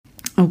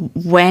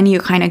when you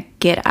kind of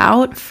get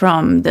out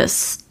from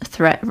this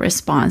threat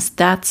response,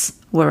 that's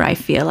where I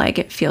feel like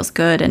it feels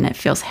good and it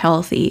feels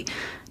healthy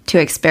to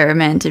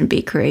experiment and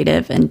be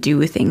creative and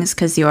do things,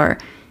 because you're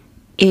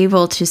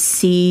able to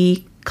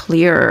see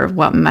clearer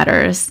what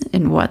matters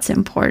and what's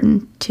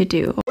important to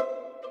do.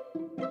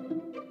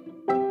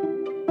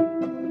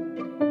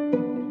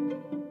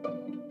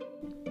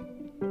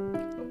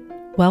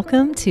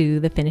 Welcome to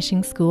the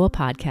Finishing School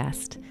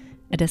podcast,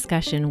 a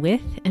discussion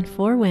with and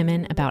for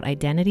women about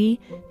identity,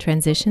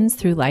 transitions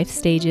through life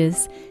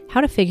stages,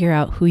 how to figure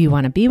out who you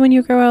want to be when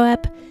you grow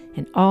up,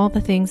 and all the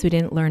things we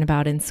didn't learn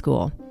about in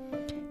school.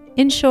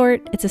 In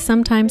short, it's a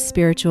sometimes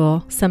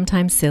spiritual,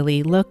 sometimes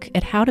silly look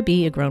at how to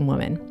be a grown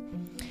woman.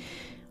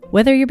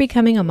 Whether you're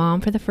becoming a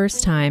mom for the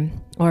first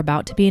time or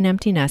about to be an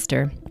empty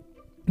nester,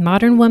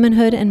 modern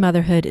womanhood and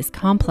motherhood is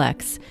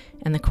complex,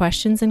 and the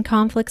questions and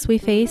conflicts we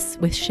face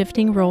with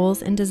shifting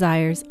roles and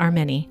desires are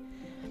many.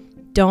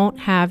 Don't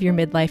have your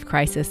midlife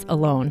crisis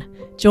alone.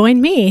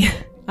 Join me.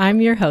 I'm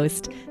your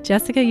host,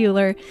 Jessica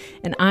Euler,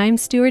 and I'm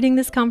stewarding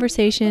this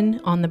conversation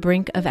on the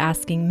brink of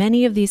asking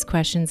many of these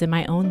questions in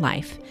my own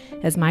life.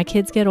 As my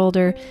kids get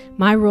older,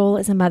 my role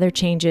as a mother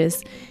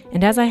changes,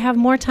 and as I have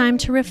more time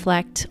to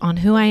reflect on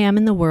who I am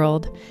in the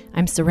world,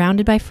 I'm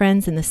surrounded by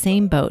friends in the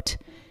same boat.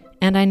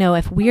 And I know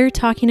if we're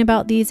talking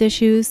about these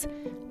issues,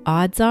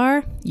 odds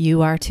are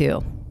you are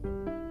too.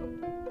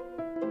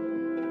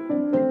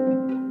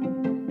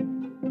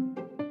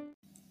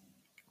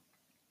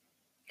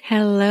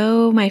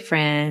 Hello, my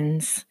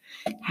friends.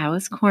 How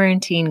is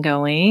quarantine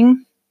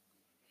going?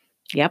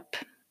 Yep,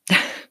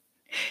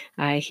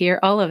 I hear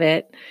all of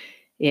it.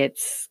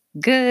 It's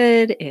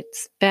good,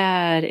 it's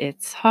bad,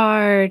 it's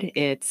hard,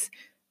 it's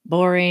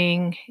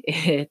boring,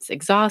 it's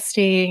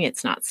exhausting,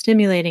 it's not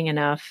stimulating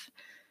enough,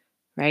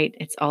 right?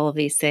 It's all of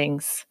these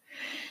things.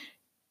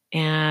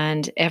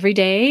 And every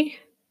day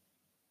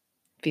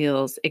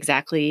feels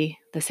exactly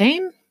the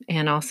same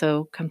and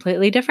also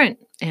completely different.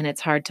 And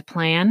it's hard to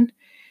plan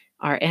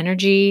our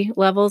energy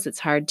levels. It's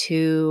hard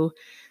to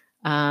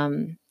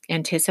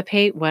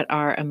anticipate what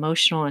our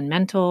emotional and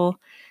mental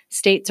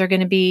states are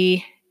going to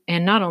be.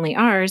 And not only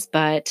ours,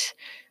 but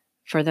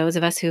for those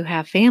of us who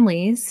have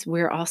families,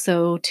 we're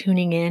also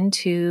tuning in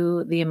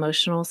to the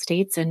emotional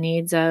states and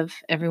needs of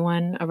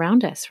everyone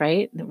around us,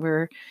 right?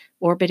 We're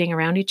orbiting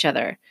around each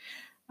other.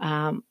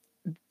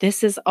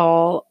 This is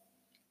all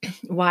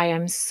why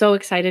I'm so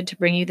excited to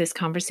bring you this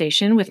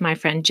conversation with my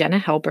friend Jenna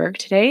Helberg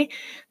today.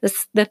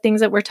 The things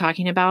that we're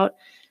talking about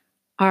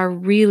are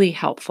really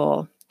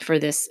helpful for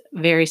this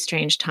very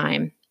strange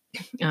time.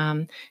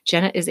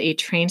 Jenna is a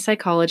trained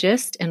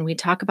psychologist, and we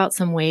talk about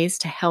some ways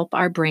to help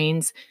our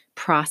brains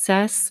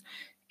process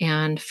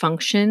and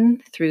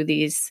function through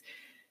these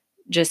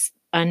just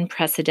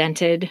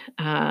unprecedented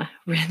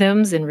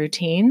rhythms and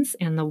routines,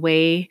 and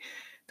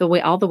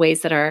all the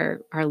ways that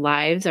our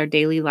lives, our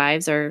daily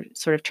lives, are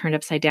sort of turned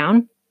upside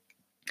down.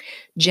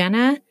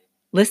 Jenna,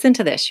 listen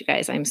to this, you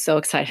guys. I'm so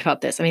excited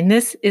about this. I mean,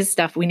 this is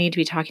stuff we need to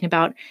be talking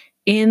about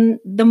in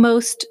the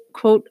most,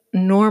 quote,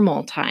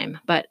 normal time,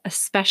 but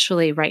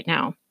especially right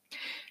now.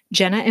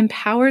 Jenna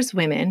empowers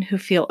women who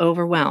feel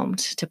overwhelmed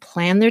to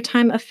plan their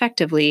time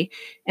effectively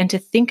and to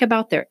think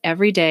about their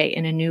everyday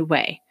in a new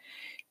way.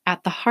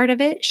 At the heart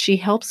of it, she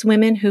helps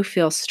women who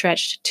feel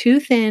stretched too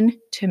thin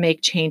to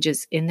make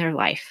changes in their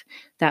life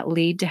that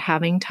lead to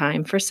having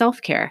time for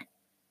self-care.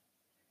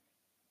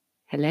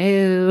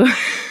 Hello.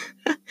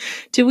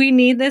 Do we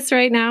need this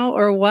right now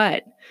or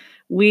what?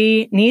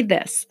 We need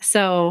this.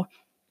 So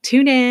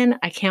tune in.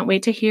 I can't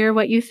wait to hear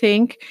what you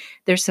think.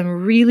 There's some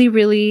really,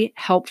 really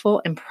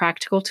helpful and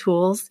practical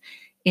tools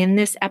in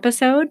this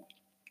episode.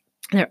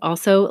 They're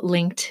also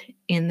linked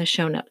in the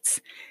show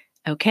notes.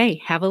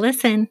 Okay, have a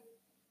listen.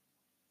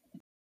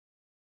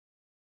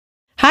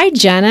 Hi,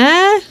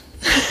 Jenna.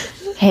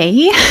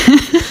 Hey.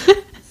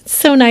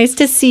 So nice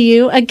to see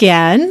you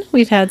again.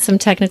 We've had some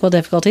technical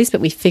difficulties,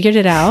 but we figured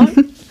it out.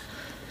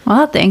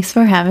 Well, thanks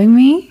for having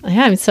me.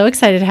 Yeah, I'm so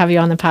excited to have you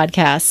on the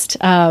podcast.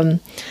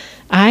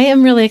 I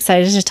am really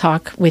excited to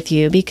talk with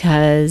you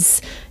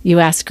because you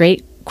ask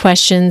great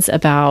questions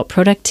about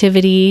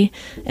productivity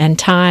and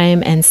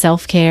time and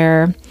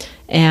self-care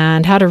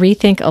and how to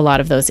rethink a lot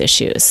of those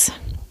issues.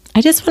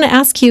 I just want to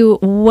ask you,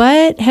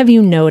 what have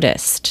you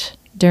noticed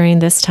during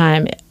this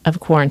time of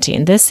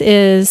quarantine? This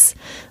is,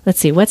 let's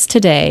see, what's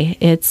today?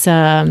 It's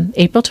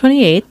April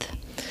 28th.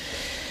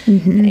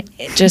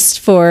 Mm-hmm. Just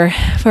for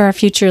our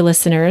future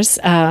listeners,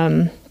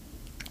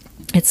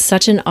 it's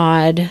such an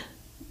odd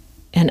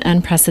and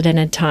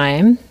unprecedented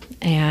time,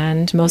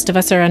 and most of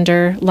us are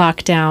under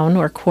lockdown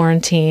or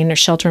quarantine or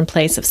shelter in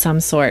place of some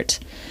sort.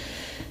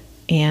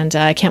 And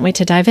I can't wait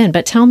to dive in.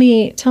 But tell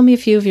me a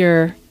few of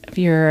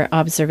your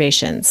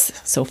observations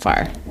so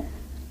far.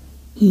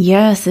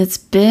 Yes, it's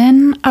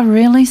been a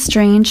really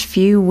strange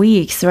few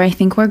weeks, or I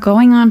think we're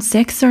going on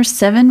 6 or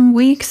 7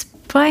 weeks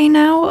by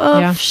now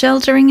of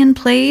sheltering in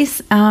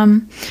place.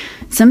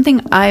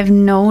 Something I've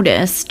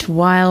noticed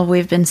while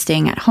we've been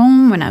staying at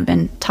home, when I've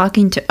been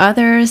talking to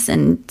others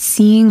and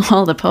seeing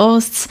all the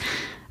posts,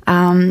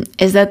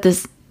 is that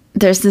this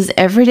there's this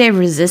everyday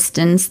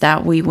resistance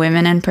that we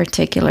women in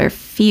particular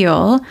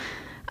feel.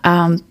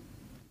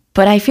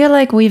 But I feel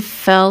like we've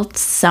felt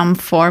some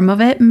form of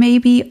it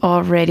maybe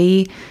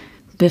already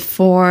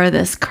before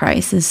this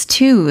crisis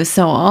too.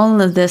 So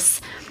all of this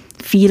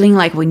feeling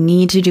like we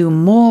need to do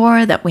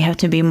more, that we have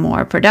to be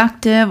more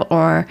productive,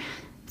 or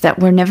that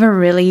we're never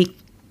really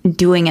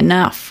doing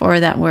enough, or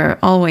that we're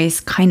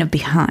always kind of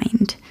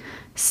behind.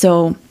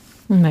 So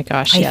oh my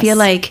gosh, I feel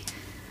like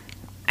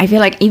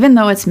even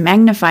though it's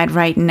magnified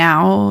right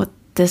now,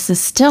 this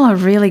is still a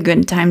really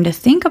good time to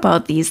think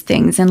about these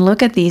things and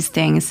look at these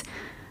things.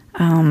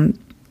 And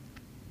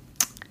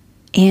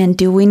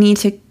do we need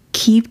to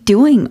keep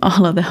doing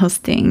all of those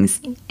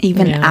things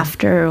even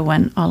after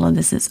when all of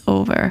this is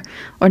over?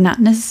 Or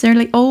not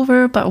necessarily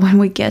over, but when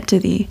we get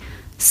to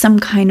some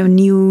kind of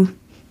new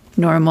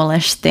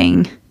normal-ish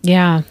thing.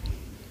 Yeah.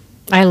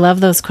 I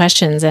love those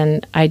questions.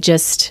 And I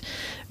just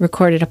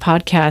recorded a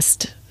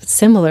podcast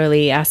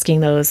similarly asking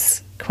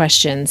those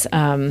questions.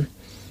 I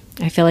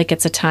feel like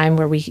it's a time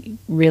where we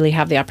really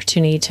have the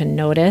opportunity to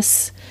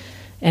notice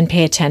and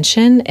pay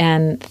attention,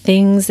 and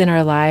things in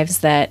our lives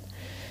that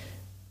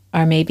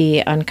are maybe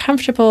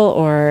uncomfortable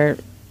or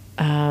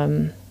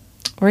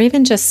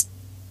even just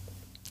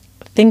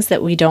things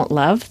that we don't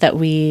love that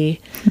we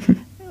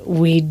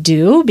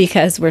do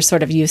because we're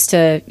sort of used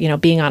to,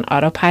 being on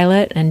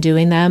autopilot and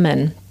doing them,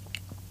 and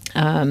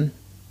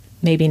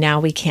maybe now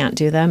we can't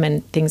do them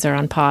and things are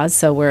on pause.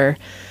 So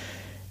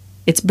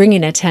it's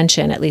bringing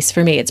attention, at least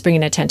for me, it's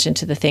bringing attention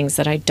to the things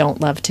that I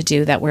don't love to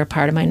do that were a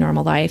part of my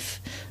normal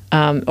life.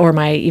 Or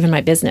even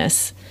my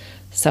business.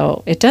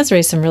 So it does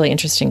raise some really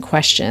interesting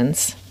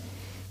questions.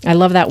 I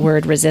love that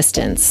word,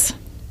 resistance.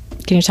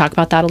 Can you talk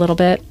about that a little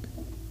bit?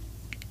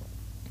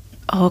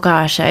 Oh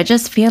gosh, I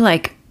just feel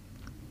like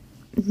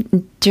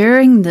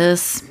during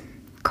this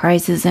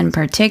crisis in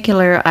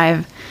particular,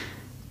 I've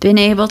been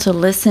able to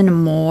listen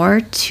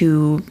more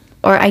to,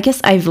 or I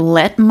guess I've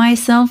let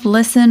myself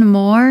listen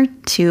more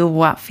to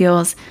what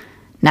feels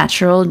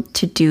natural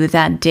to do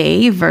that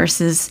day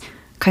versus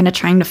kind of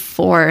trying to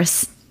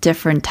force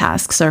different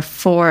tasks or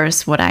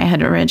force what I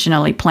had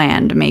originally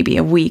planned maybe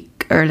a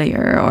week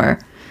earlier or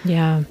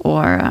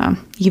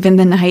even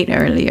the night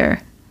earlier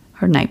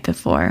or night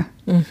before.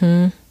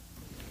 Mm-hmm.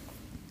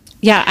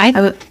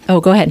 Yeah,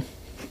 go ahead.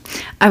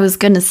 I was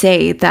going to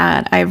say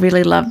that I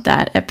really loved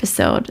that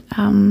episode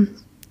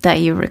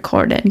that you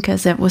recorded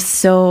because it was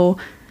so...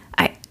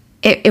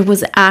 It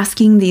was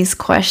asking these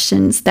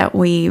questions that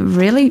we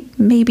really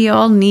maybe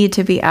all need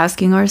to be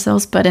asking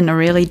ourselves, but in a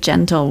really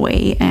gentle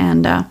way.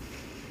 And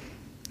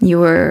you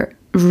were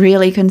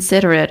really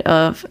considerate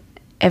of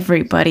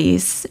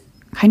everybody's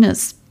kind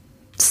of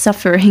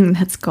suffering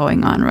that's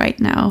going on right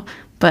now.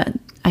 But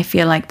I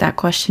feel like that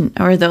question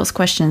or those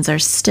questions are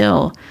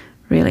still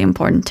really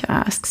important to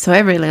ask. So I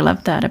really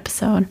loved that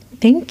episode.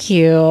 Thank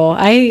you.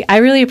 I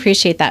really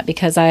appreciate that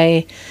because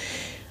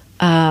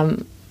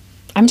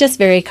I'm just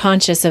very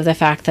conscious of the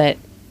fact that,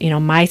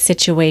 my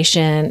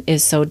situation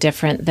is so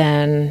different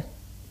than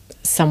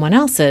someone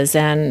else's.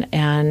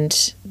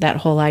 And that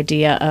whole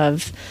idea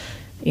of,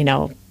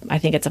 I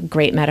think it's a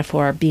great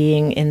metaphor,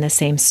 being in the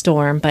same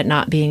storm, but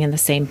not being in the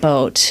same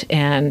boat.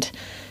 And,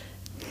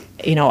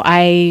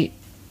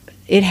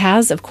 it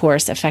has, of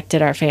course,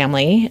 affected our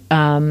family.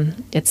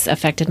 It's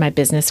affected my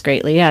business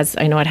greatly, as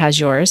I know it has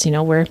yours.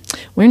 We're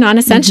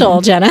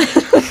non-essential, Jenna.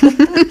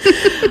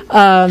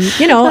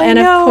 And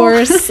of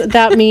course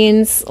that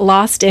means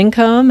lost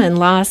income and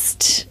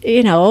lost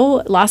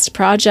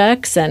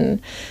projects.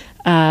 And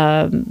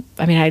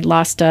I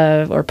lost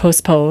or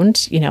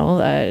postponed,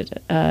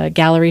 a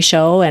gallery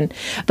show.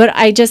 But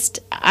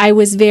I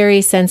was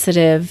very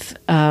sensitive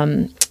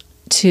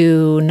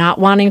to not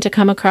wanting to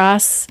come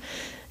across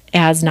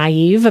as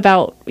naive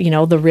about,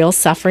 the real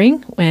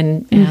suffering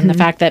and the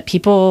fact that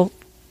people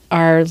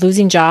are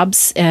losing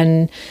jobs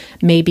and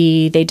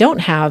maybe they don't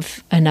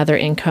have another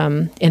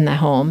income in the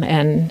home.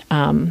 And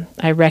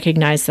I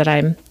recognize that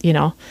I'm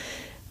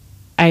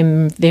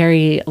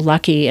very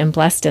lucky and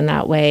blessed in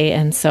that way.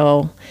 And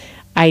so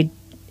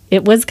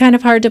it was kind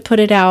of hard to put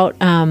it out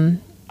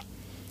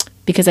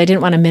because I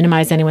didn't want to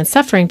minimize anyone's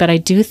suffering. But I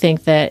do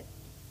think that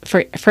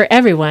for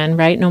everyone,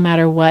 right, no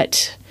matter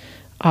what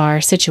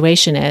our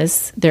situation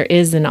is, there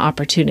is an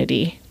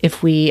opportunity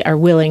if we are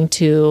willing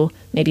to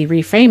maybe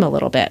reframe a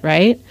little bit,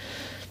 right?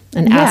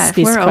 And ask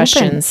these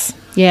questions.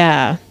 Open.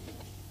 Yeah.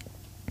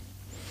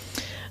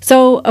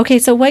 So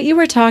what you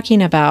were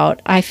talking about,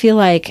 I feel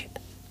like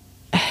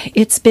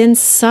it's been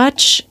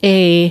such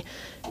a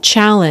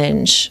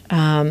challenge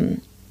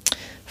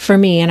for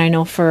me, and I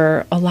know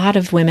for a lot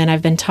of women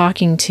I've been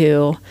talking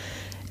to,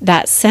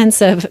 that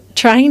sense of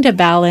trying to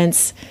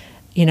balance,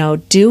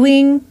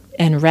 doing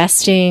and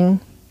resting.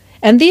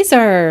 And these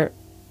are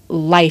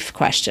life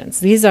questions.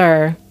 These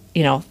are,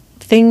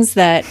 things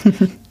that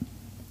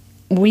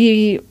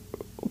we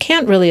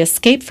can't really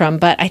escape from.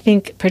 But I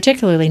think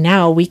particularly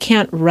now, we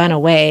can't run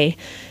away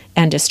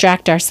and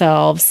distract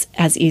ourselves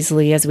as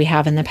easily as we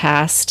have in the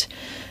past.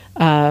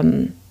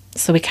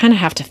 So we kind of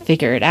have to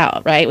figure it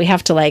out, right? We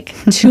have to like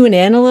tune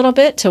in a little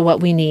bit to what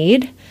we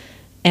need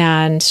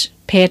and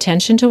pay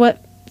attention to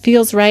what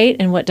feels right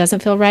and what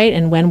doesn't feel right,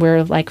 and when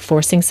we're like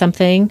forcing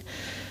something.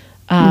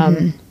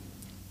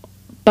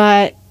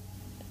 But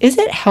is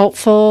it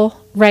helpful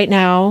right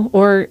now,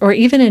 or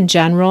even in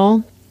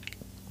general,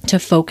 to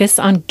focus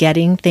on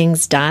getting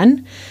things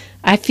done?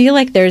 I feel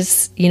like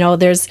there's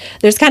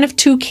kind of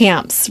two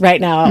camps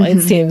right now,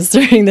 it seems,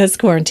 during this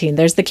quarantine.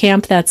 There's the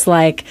camp that's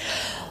like,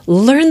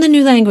 learn the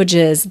new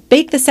languages,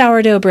 bake the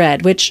sourdough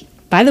bread, which,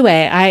 by the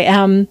way,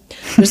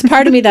 there's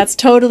part of me that's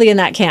totally in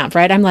that camp,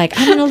 right? I'm like,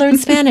 I want to learn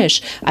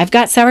Spanish. I've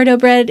got sourdough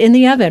bread in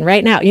the oven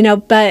right now,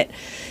 but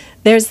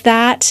there's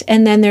that.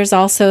 And then there's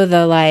also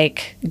the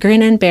like,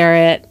 grin and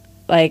bear it.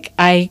 Like,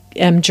 I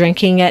am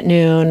drinking at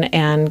noon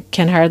and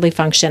can hardly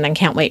function and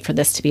can't wait for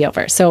this to be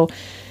over. So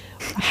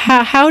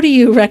how do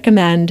you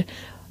recommend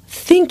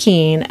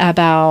thinking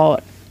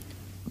about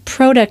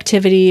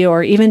productivity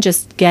or even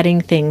just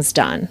getting things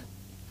done?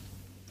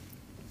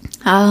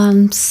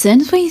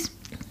 Since we,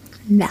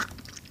 nah,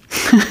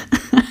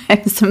 I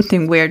have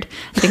something weird.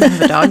 I think I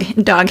have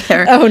a dog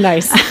hair. Oh,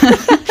 nice.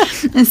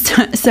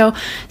 so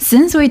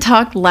since we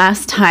talked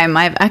last time,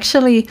 I've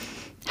actually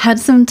had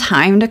some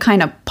time to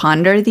kind of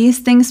ponder these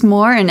things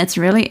more, and it's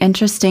really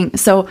interesting.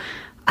 So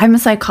I'm a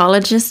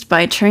psychologist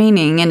by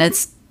training, and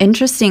it's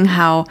interesting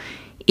how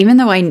even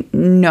though I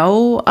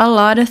know a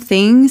lot of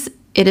things,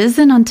 it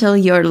isn't until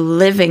you're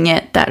living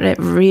it that it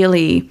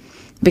really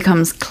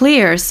becomes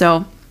clear.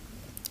 So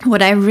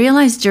what I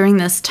realized during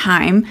this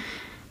time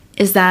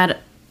is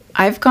that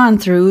I've gone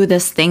through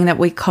this thing that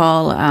we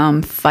call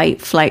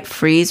fight, flight,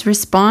 freeze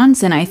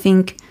response. And I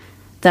think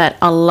that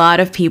a lot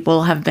of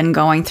people have been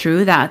going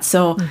through that.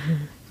 So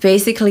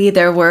basically in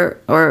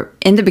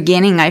the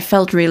beginning, I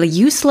felt really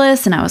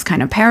useless and I was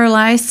kind of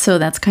paralyzed. So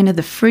that's kind of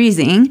the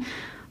freezing.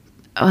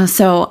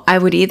 So I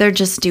would either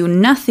just do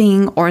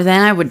nothing, or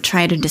then I would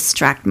try to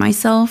distract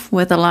myself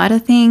with a lot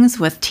of things,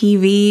 with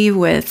TV,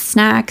 with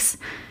snacks.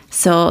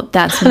 So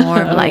that's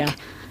more of like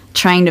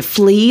trying to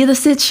flee the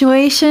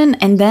situation.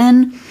 And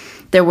then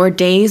there were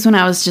days when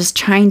I was just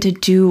trying to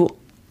do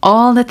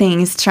all the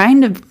things,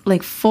 trying to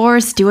like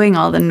force doing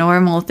all the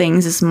normal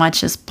things as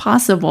much as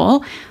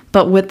possible,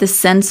 but with the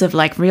sense of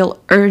like real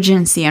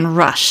urgency and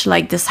rush,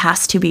 like this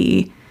has to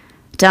be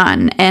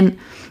done. And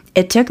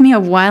it took me a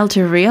while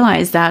to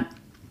realize that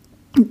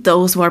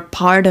those were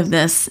part of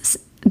this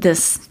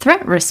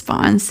threat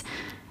response.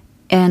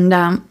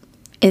 And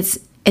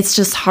it's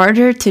just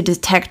harder to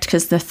detect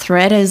because the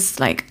threat is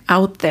like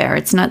out there.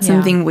 It's not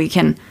something we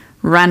can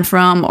run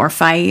from or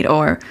fight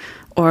or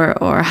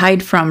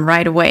hide from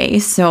right away.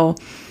 So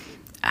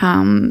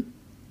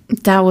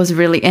that was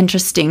really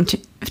interesting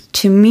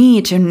to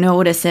me to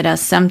notice it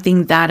as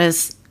something that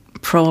is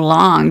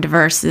prolonged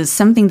versus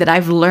something that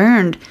I've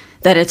learned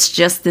that it's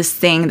just this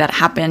thing that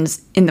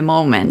happens in the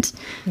moment.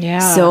 Yeah.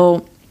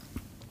 So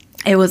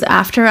it was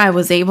after I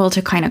was able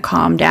to kind of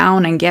calm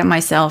down and get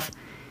myself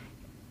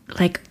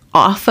like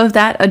off of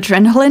that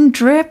adrenaline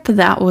drip,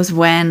 that was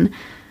when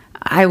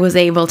I was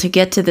able to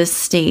get to this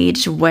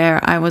stage where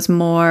I was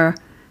more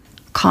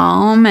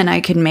calm and I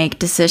could make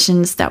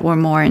decisions that were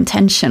more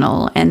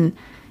intentional. And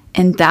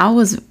that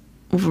was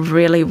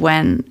really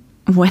when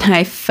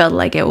I felt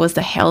like it was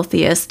the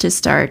healthiest to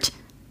start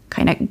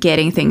kind of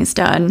getting things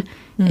done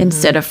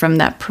instead of from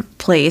that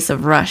place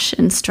of rush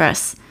and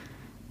stress.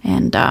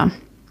 And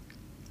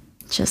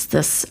just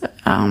this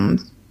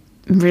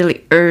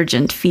really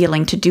urgent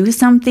feeling to do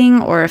something,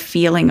 or a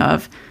feeling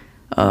of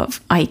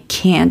I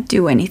can't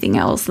do anything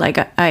else. Like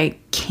I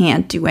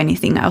can't do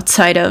anything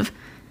outside of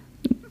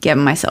get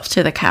myself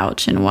to the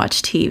couch and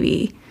watch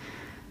TV.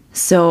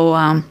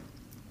 So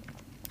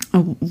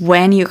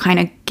when you kind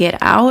of get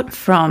out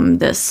from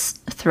this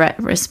threat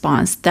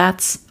response,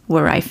 that's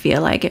where I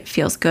feel like it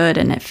feels good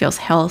and it feels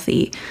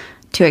healthy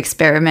to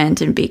experiment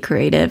and be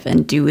creative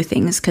and do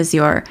things, because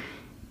you're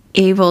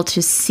able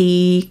to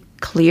see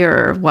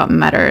clearer what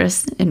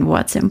matters and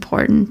what's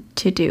important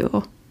to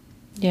do.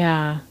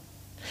 Yeah,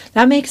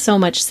 that makes so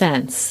much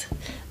sense.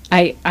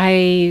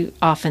 I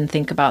often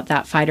think about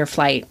that fight or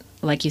flight,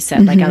 like you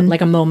said,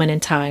 like a moment in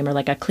time, or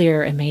like a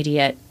clear,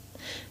 immediate,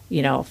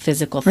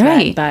 physical threat.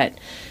 Right. But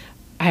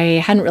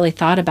I hadn't really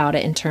thought about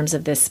it in terms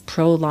of this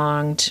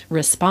prolonged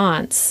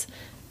response.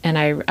 And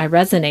I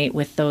resonate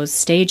with those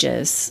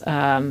stages.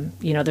 There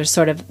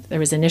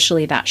was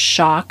initially that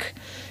shock,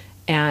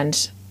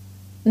 and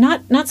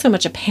not so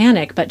much a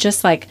panic, but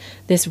just like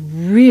this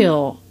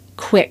real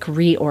quick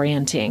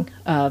reorienting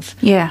of,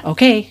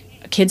 okay,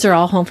 kids are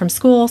all home from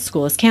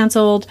school is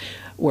canceled,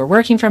 we're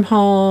working from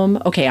home,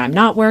 okay, I'm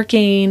not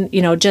working,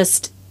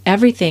 just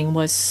everything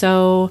was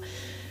so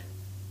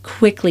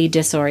quickly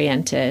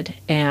disoriented.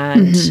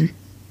 And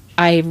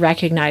I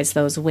recognize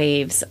those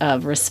waves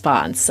of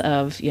response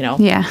of,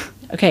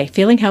 okay,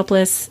 feeling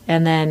helpless,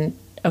 and then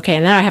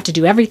I have to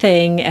do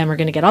everything, and we're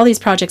going to get all these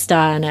projects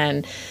done,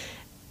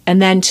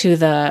 and then to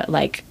the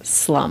like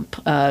slump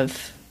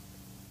of,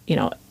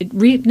 I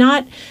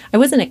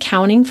wasn't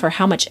accounting for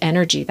how much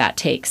energy that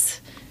takes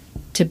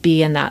to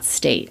be in that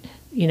state.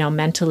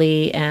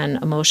 mentally and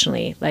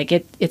emotionally. Like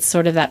it's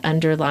sort of that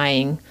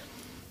underlying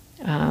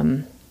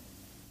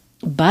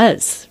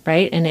buzz,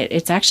 right? And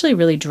it's actually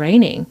really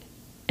draining.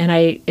 And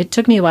it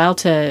took me a while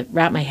to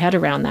wrap my head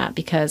around that,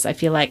 because I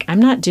feel like I'm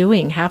not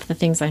doing half the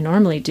things I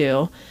normally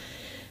do.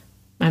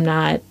 I'm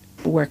not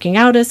working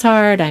out as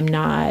hard. I'm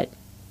not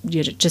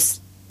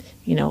just,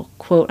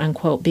 quote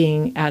unquote,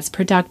 being as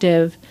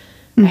productive.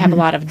 I have a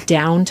lot of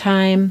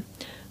downtime,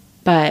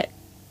 but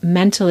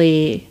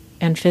mentally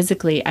and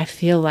physically, I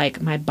feel like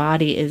my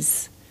body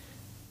is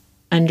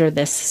under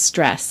this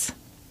stress.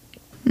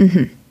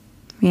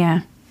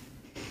 Yeah.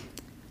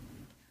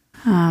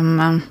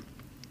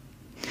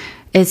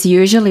 It's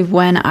usually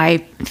when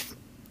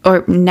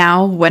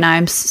when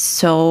I'm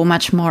so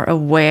much more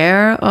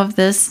aware of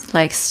this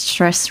like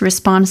stress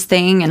response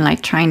thing, and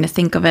like trying to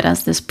think of it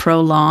as this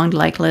prolonged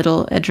like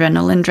little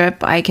adrenaline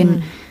drip, I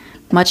can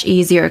much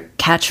easier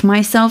catch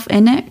myself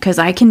in it, because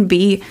I can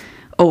be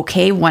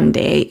okay one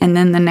day and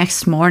then the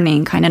next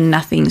morning kind of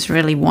nothing's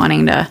really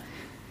wanting to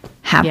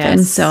happen.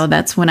 Yes. So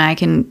that's when I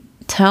can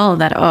tell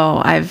that,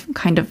 oh, I've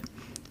kind of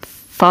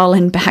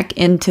fallen back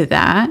into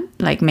that.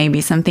 Like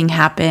maybe something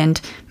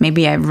happened,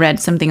 maybe I read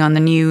something on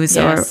the news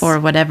or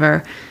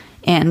whatever,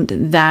 and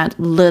that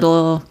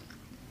little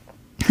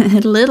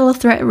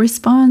threat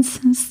response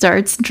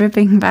starts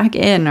dripping back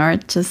in, or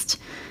it just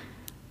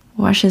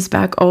washes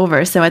back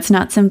over. So it's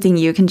not something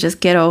you can just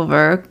get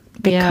over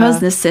because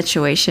this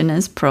situation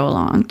is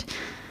prolonged.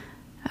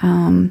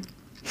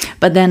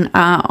 But then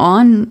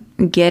on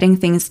getting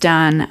things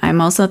done,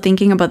 I'm also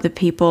thinking about the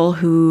people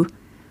who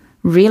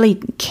really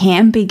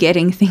can't be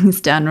getting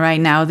things done right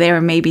now.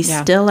 They're maybe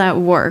still at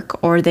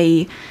work, or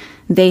they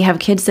have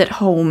kids at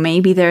home.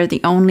 Maybe they're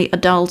the only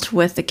adult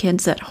with the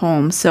kids at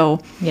home.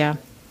 So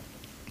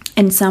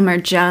and some are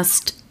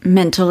just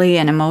mentally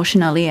and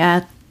emotionally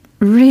at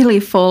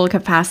really full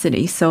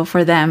capacity. So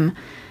for them,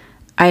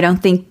 I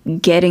don't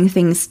think getting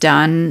things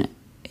done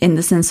in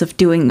the sense of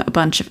doing a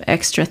bunch of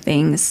extra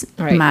things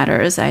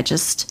matters. I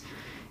just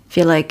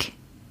feel like,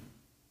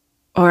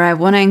 or I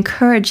want to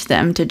encourage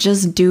them to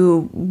just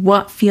do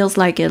what feels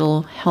like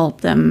it'll help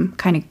them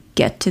kind of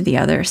get to the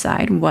other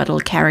side, what'll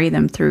carry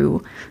them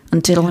through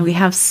until we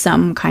have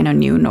some kind of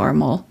new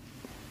normal.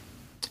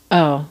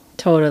 Oh,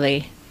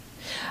 totally.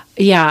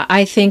 Yeah,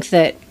 I think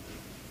that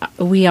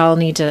we all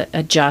need to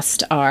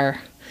adjust our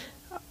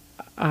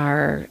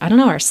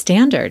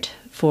standard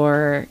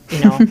for,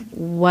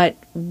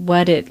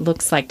 what it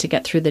looks like to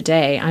get through the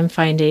day. I'm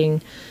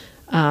finding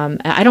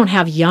I don't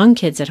have young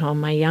kids at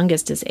home. My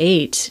youngest is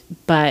 8,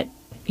 but,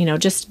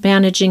 just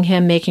managing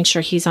him, making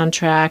sure he's on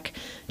track,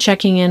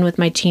 checking in with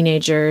my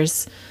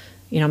teenagers,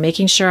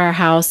 making sure our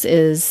house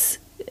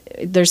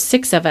there's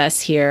 6 of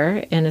us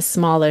here in a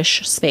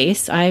smallish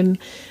space.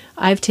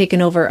 I've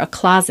taken over a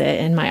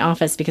closet in my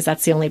office because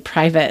that's the only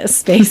private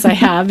space I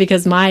have,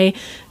 because my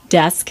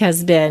desk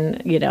has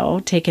been,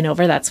 taken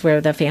over. That's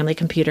where the family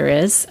computer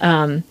is.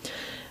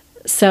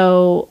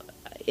 So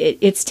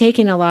it's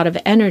taken a lot of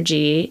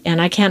energy,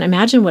 and I can't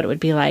imagine what it would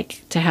be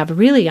like to have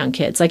really young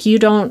kids. Like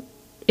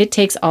it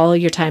takes all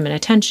your time and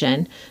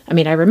attention. I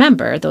mean, I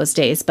remember those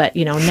days, but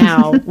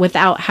now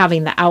without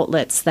having the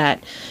outlets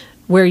that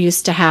we're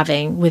used to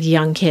having with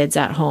young kids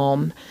at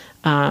home,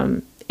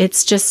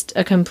 it's just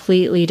a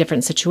completely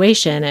different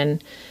situation.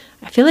 And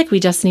I feel like we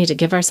just need to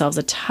give ourselves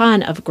a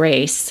ton of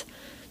grace.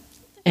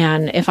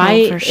 And if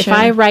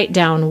I write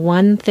down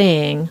one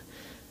thing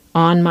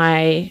on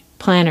my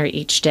planner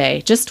each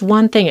day, just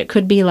one thing, it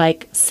could be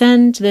like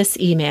send this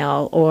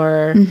email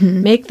or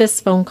make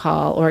this phone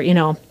call, or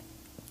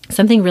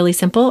something really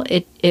simple.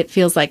 It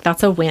feels like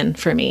that's a win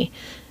for me,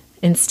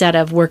 instead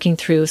of working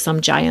through some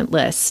giant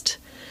list.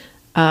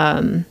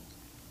 So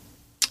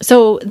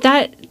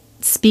that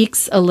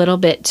speaks a little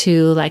bit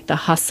to like the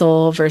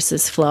hustle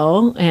versus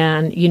flow.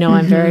 And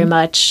I'm very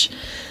much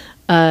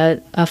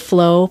a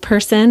flow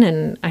person,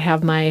 and I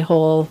have my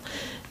whole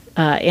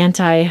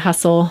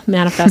anti-hustle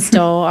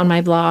manifesto on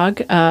my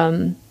blog.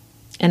 And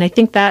I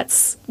think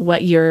that's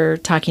what you're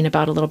talking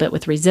about a little bit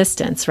with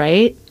resistance,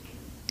 right?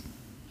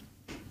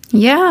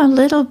 Yeah, a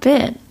little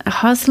bit.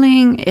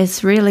 Hustling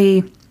is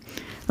really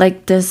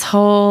like this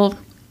whole,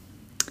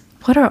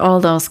 what are all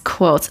those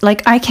quotes?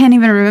 Like, I can't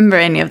even remember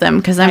any of them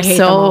because I'm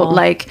so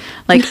like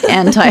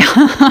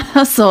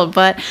anti-hustle,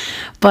 but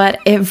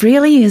it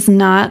really is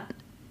not.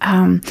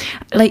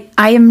 Like,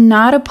 I am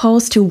not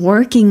opposed to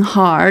working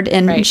hard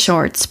in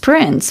short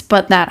sprints,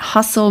 but that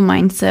hustle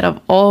mindset of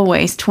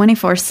always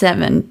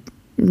 24/7,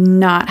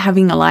 not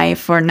having a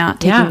life or not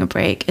taking a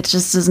break, it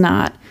just does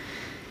not.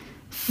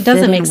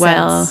 Doesn't make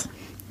sense.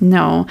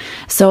 No.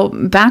 So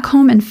back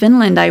home in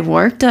Finland, I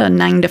worked a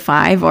 9 to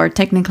 5, or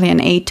technically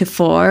an 8 to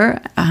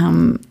 4,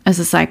 as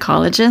a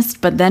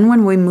psychologist. But then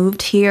when we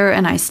moved here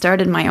and I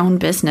started my own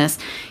business,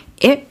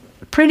 it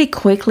pretty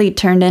quickly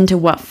turned into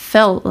what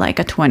felt like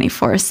a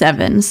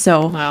 24/7.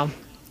 So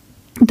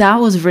that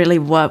was really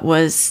what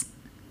was,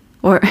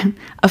 or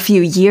a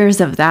few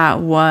years of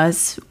that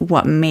was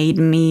what made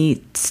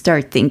me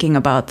start thinking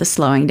about the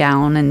slowing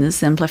down and the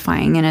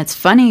simplifying. And it's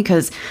funny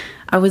because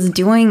I was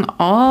doing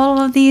all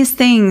of these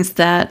things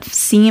that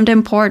seemed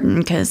important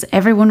because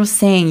everyone was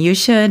saying, you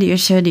should, you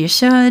should, you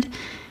should.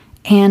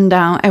 And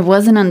it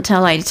wasn't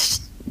until I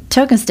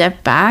took a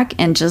step back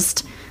and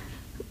just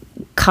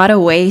cut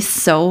away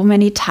so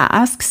many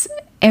tasks.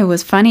 It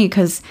was funny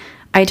because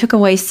I took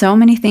away so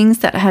many things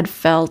that had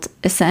felt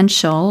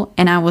essential,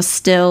 and I was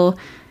still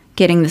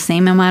getting the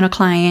same amount of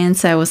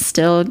clients. I was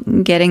still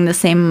getting the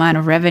same amount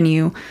of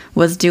revenue,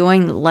 was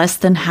doing less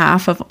than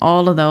half of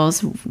all of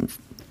those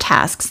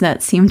tasks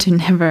that seemed to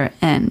never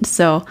end.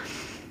 So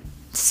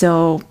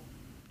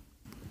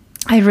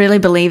I really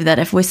believe that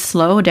if we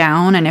slow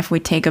down and if we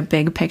take a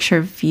big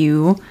picture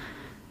view,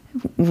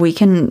 we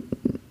can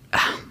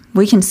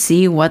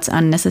see what's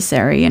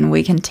unnecessary, and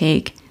we can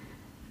take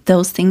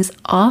those things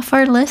off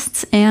our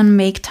lists and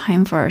make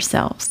time for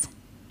ourselves.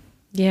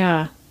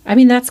 Yeah. I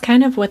mean, that's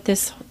kind of what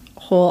this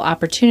whole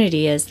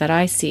opportunity is that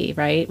I see,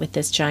 right? With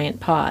this giant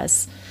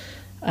pause,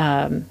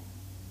 that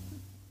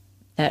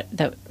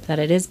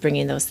it is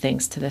bringing those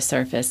things to the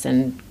surface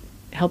and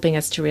helping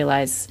us to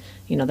realize,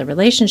 the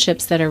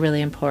relationships that are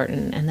really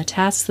important and the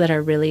tasks that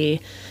are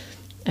really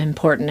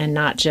important, and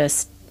not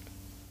just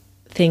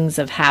things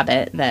of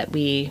habit that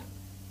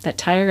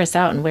tire us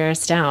out and wear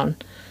us down.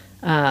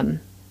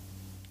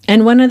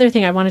 And one other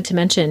thing I wanted to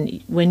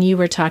mention, when you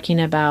were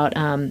talking about,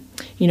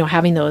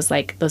 having those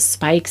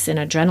spikes in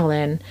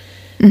adrenaline,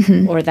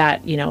 or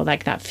that,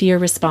 like that fear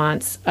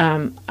response,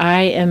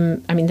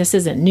 this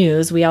isn't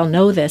news. We all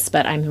know this,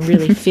 but I'm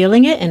really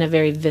feeling it in a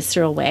very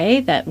visceral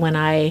way, that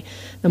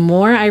the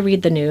more I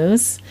read the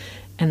news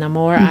and the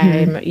more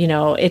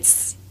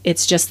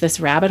it's just this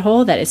rabbit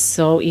hole that is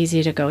so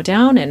easy to go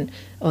down, and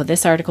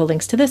this article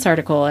links to this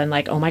article, and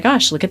like, oh my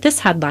gosh, look at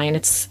this headline.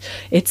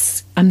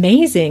 It's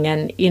amazing.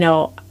 And,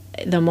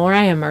 the more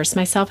I immerse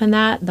myself in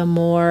that, the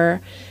more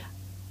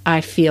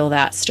I feel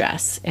that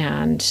stress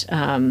and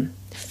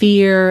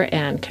fear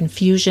and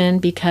confusion,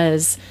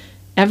 because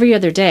every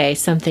other day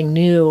something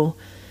new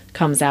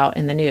comes out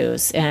in the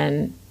news,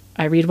 and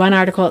I read one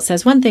article, it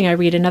says one thing, I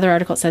read another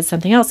article, it says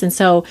something else. And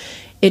so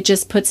it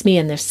just puts me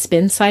in this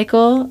spin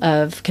cycle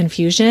of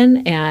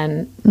confusion,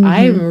 and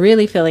I'm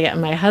really feeling it.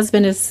 And my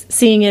husband is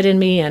seeing it in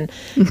me. And,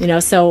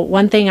 so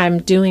one thing I'm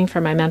doing for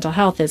my mental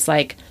health is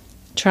like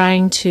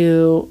trying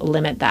to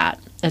limit that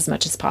as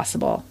much as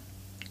possible.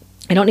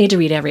 I don't need to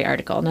read every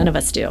article. None of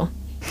us do.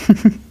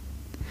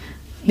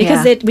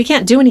 Because we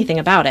can't do anything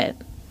about it.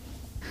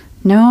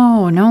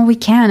 No, we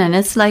can't. And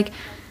it's like,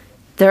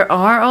 there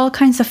are all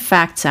kinds of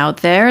facts out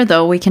there,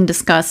 though we can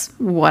discuss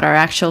what are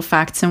actual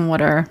facts and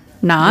what are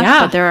not.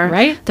 Yeah, but there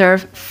right? are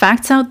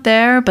facts out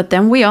there, but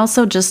then we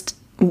also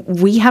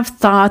we have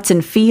thoughts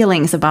and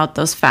feelings about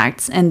those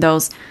facts, and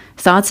those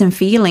thoughts and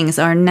feelings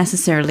are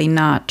necessarily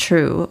not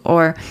true.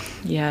 Or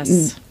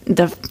yes,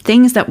 the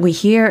things that we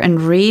hear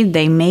and read,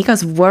 they make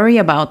us worry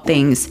about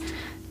things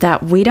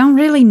that we don't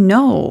really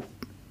know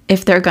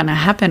if they're going to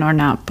happen or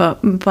not.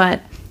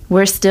 But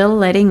we're still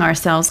letting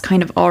ourselves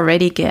kind of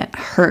already get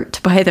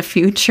hurt by the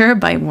future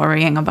by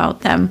worrying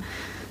about them.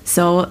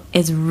 So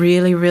it's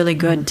really, really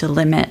good to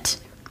limit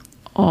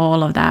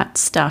all of that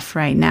stuff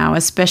right now,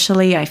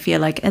 especially I feel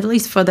like at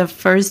least for the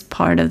first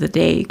part of the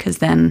day, because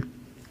then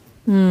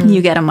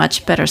you get a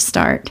much better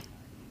start.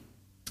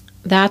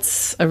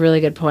 That's a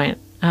really good point.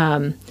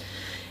 And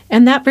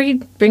that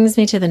brings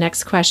me to the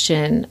next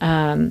question,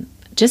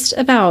 just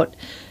about,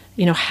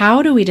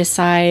 how do we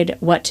decide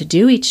what to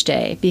do each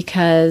day?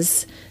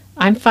 Because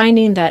I'm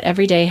finding that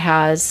every day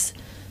has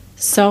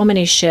so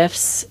many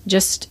shifts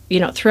just,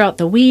 throughout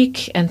the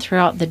week and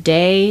throughout the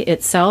day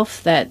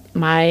itself, that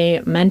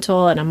my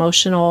mental and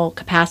emotional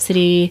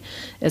capacity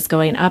is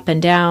going up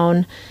and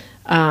down.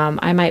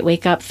 I might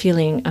wake up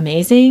feeling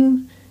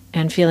amazing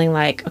and feeling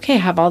like, okay, I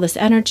have all this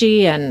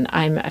energy and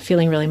I'm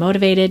feeling really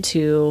motivated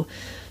to,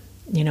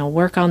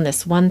 work on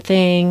this one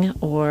thing,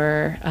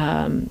 or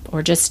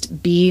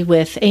just be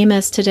with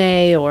Amos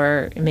today,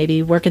 or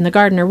maybe work in the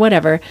garden or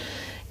whatever.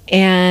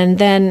 And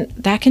then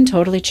that can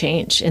totally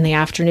change in the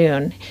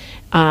afternoon.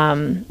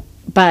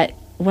 But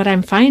what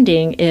I'm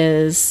finding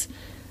is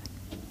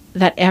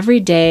that every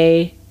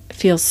day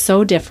feels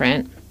so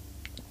different,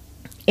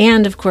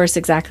 and of course,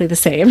 exactly the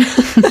same.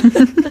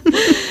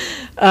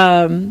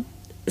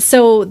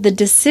 So the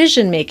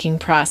decision-making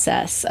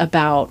process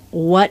about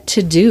what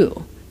to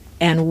do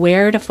and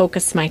where to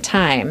focus my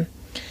time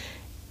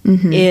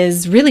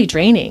is really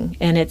draining,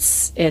 and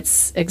it's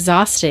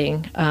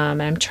exhausting.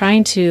 I'm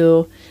trying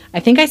to, I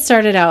think I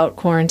started out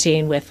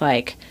quarantine with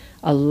like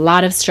a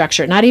lot of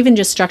structure, not even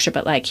just structure,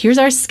 but like, here's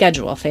our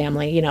schedule,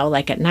 family,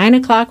 like at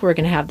 9:00, we're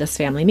going to have this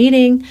family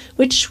meeting,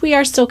 which we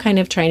are still kind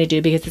of trying to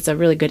do because it's a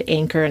really good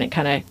anchor and it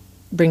kind of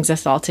brings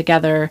us all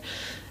together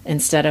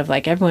instead of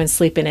like everyone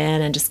sleeping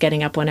in and just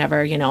getting up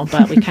whenever,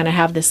 but we kind of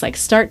have this like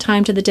start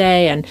time to the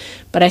day.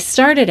 But I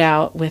started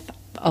out with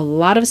a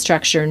lot of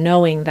structure,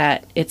 knowing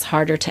that it's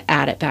harder to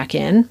add it back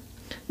in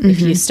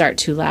if you start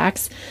too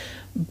lax.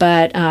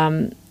 But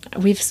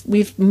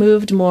we've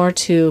moved more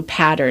to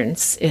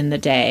patterns in the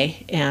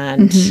day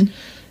and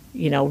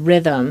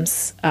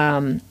rhythms.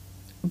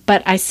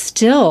 But I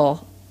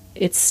still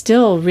it's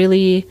still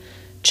really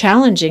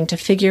challenging to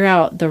figure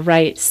out the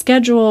right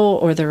schedule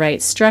or the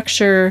right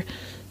structure.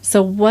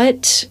 So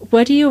what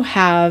do you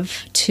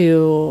have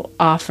to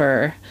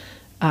offer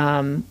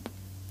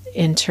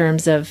in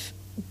terms of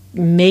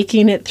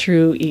making it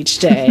through each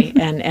day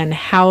and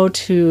how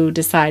to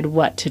decide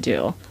what to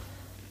do?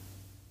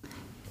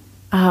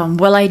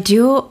 Well, I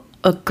do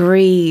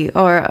agree,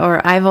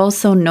 or I've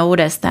also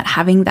noticed that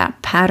having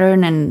that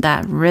pattern and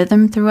that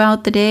rhythm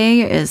throughout the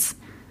day is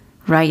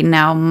right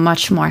now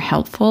much more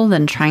helpful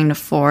than trying to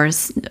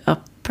force a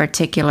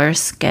particular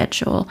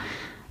schedule.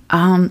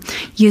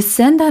 You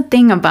said that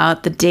thing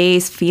about the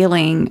days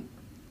feeling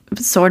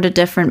sort of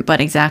different,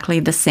 but exactly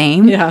the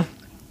same. Yeah.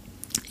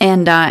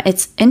 And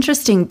it's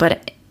interesting,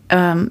 but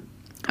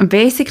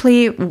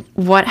basically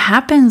what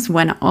happens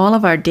when all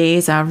of our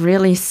days are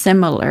really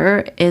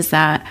similar is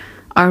that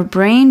our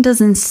brain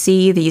doesn't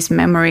see these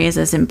memories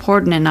as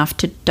important enough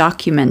to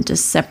document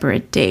as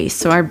separate days.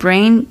 So our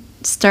brain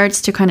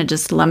starts to kind of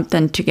just lump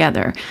them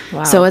together.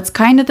 Wow. So it's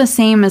kind of the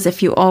same as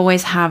if you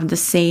always have the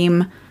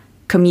same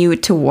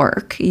commute to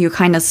work. You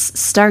kind of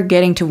start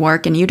getting to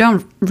work and you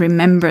don't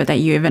remember that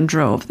you even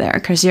drove there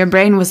because your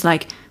brain was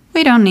like,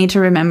 we don't need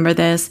to remember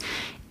this.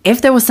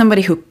 If there was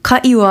somebody who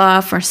cut you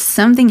off or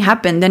something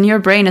happened, then your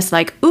brain is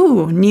like,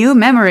 ooh, new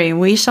memory,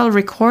 we shall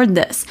record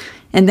this.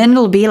 And then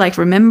it'll be like,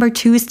 remember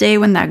Tuesday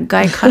when that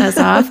guy cut us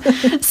off?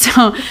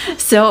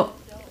 So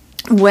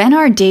when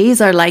our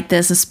days are like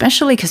this,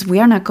 especially because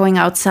we are not going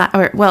outside,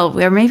 or well,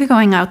 we're maybe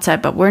going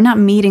outside, but we're not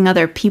meeting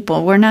other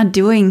people. We're not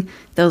doing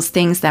those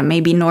things that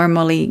maybe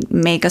normally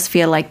make us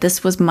feel like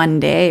this was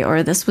Monday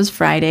or this was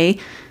Friday.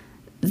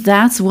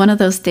 That's one of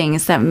those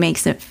things that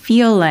makes it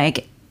feel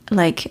like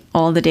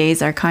all the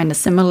days are kind of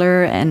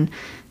similar and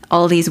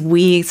all these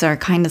weeks are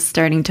kind of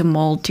starting to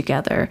mold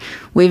together.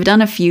 We've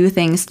done a few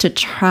things to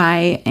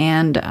try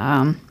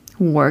and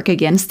work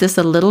against this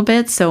a little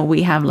bit. So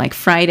we have like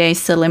Friday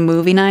silly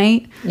movie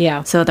night.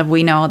 Yeah. So that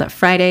we know that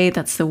Friday,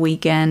 that's the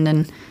weekend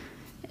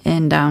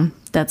and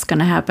that's going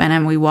to happen.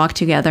 And we walk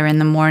together in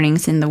the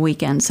mornings in the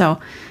weekend. So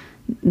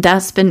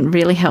that's been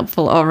really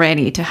helpful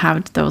already to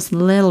have those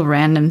little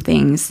random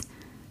things,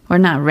 or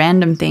not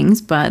random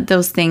things, but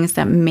those things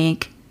that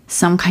make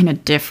some kind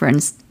of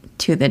difference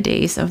to the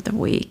days of the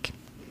week.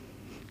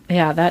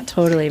 Yeah, that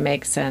totally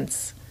makes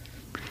sense.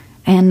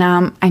 And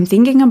I'm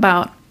thinking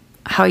about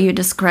how you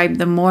describe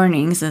the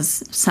mornings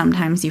as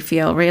sometimes you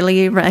feel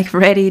really like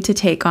ready to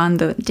take on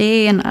the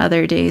day and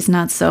other days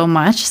not so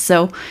much.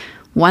 So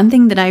one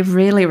thing that I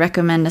really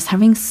recommend is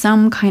having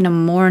some kind of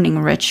morning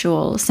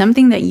ritual,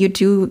 something that you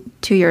do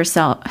to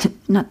yourself,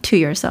 not to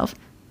yourself.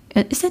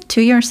 Is it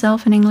to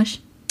yourself in English?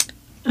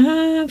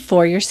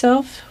 For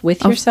yourself,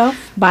 with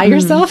yourself, by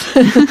yourself.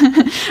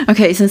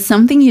 Okay, so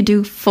something you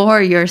do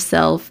for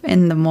yourself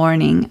in the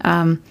morning.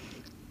 And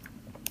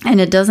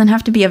it doesn't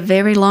have to be a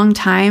very long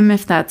time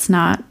if that's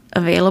not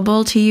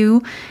available to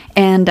you.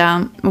 And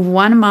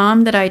one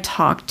mom that I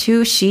talked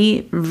to,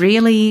 she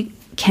really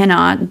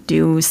cannot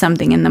do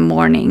something in the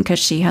morning because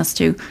she has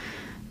to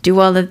do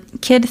all the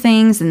kid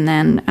things and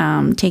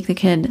then take the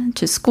kid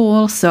to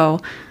school. So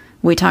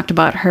we talked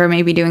about her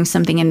maybe doing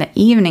something in the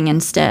evening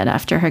instead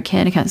after her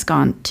kid has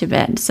gone to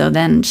bed. So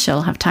then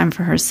she'll have time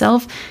for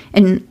herself.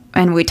 And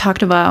we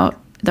talked about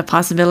the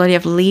possibility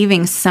of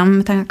leaving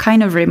some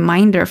kind of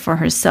reminder for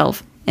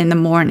herself in the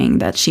morning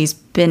that she's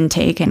been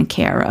taken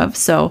care of.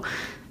 So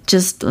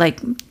just like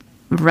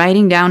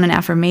writing down an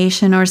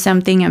affirmation or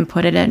something and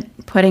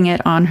putting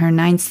it on her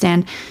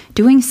nightstand,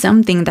 doing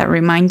something that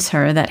reminds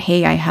her that,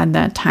 hey, I had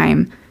that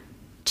time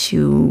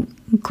to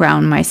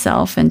ground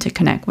myself and to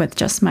connect with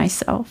just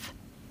myself.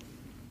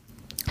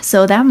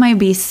 So that might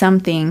be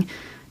something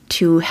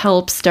to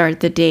help start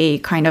the day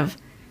kind of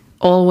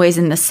always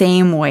in the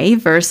same way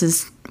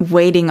versus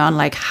waiting on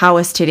like, how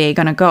is today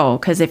going to go?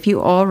 Because if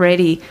you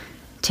already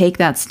take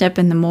that step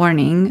in the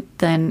morning,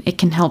 then it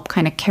can help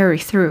kind of carry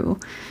through.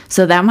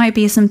 So that might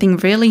be something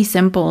really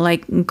simple,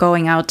 like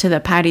going out to the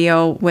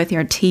patio with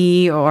your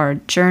tea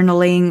or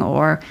journaling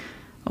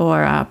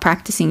or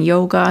practicing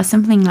yoga,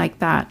 something like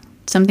that.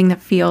 Something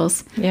that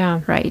feels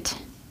right.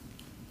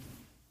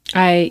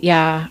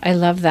 I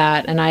love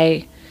that. And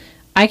I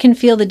can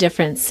feel the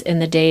difference in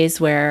the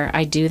days where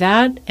I do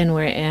that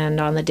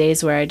and on the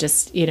days where I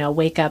just,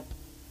 wake up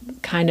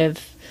kind of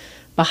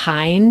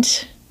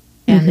behind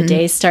and the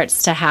day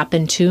starts to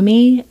happen to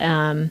me.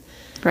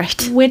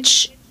 Right.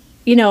 Which,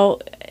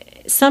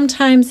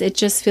 sometimes it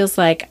just feels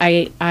like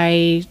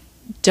I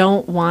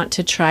don't want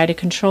to try to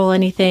control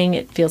anything.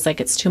 It feels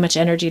like it's too much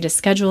energy to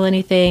schedule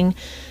anything.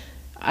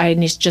 I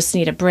just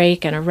need a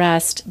break and a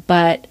rest.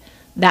 But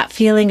that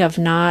feeling of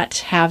not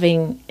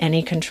having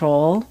any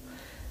control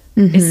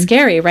is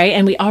scary, right?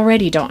 And we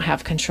already don't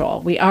have control.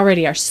 We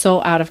already are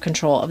so out of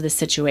control of the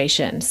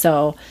situation.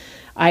 So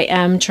I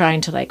am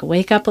trying to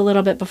wake up a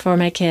little bit before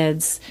my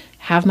kids,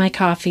 have my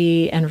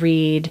coffee and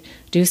read,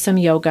 do some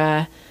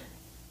yoga.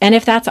 And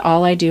if that's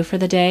all I do for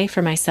the day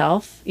for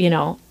myself,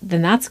 then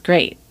that's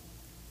great.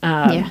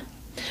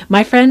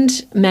 My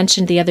friend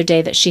mentioned the other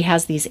day that she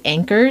has these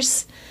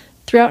anchors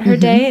throughout her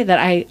day that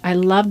I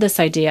love this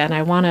idea and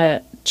I want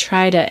to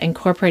try to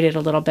incorporate it a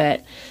little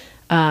bit.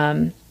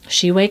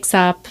 She wakes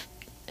up,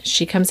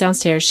 she comes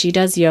downstairs, she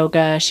does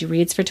yoga, she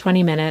reads for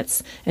 20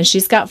 minutes, and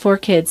she's got 4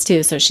 kids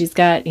too. So she's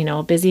got,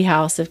 a busy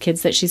house of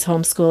kids that she's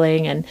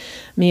homeschooling and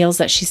meals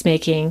that she's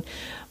making.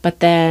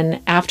 But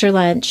then after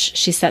lunch,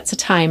 she sets a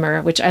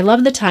timer, which I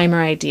love the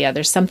timer idea.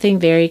 There's something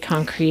very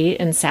concrete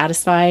and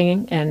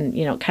satisfying and,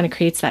 kind of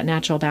creates that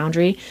natural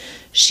boundary.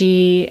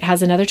 She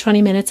has another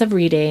 20 minutes of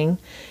reading.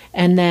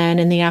 And then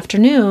in the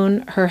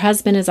afternoon, her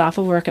husband is off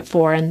of work at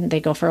 4 and they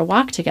go for a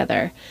walk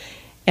together.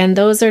 And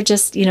those are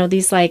just,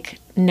 these like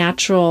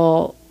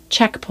natural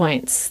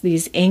checkpoints,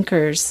 these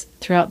anchors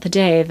throughout the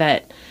day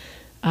that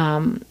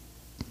are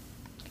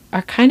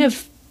kind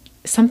of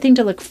something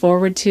to look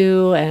forward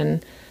to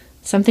and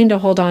something to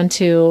hold on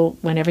to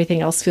when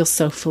everything else feels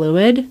so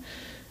fluid.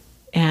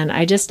 And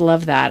I just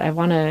love that. I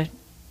want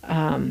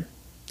to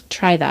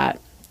try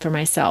that for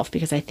myself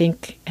because I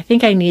think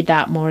I need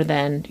that more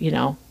than,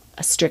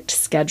 a strict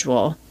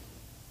schedule.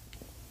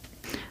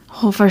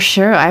 Oh, for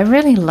sure. I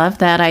really love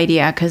that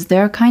idea because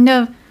they're kind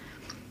of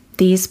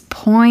these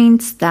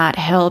points that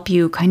help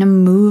you kind of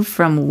move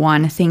from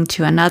one thing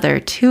to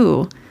another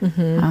too.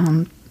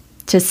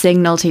 To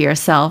signal to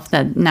yourself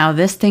that now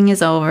this thing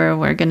is over,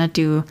 we're going to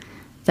do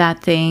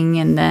that thing.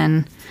 And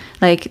then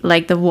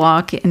like the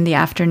walk in the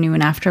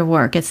afternoon after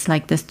work, it's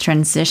like this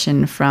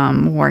transition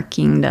from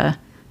working to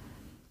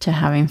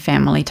having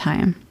family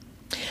time.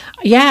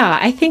 Yeah,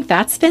 I think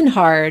that's been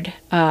hard.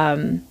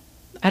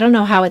 I don't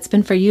know how it's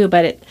been for you,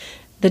 but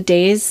the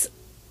days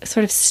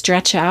sort of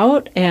stretch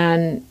out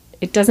and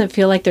it doesn't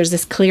feel like there's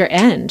this clear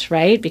end,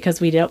 right? Because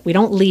we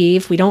don't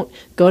leave, we don't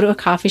go to a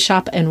coffee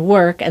shop and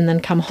work and then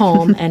come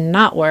home and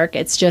not work.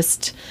 It's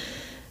just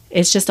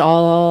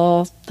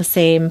all the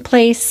same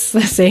place,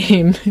 the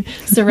same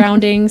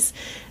surroundings.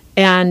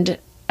 And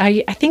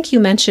I think you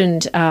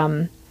mentioned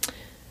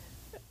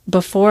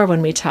before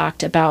when we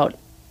talked about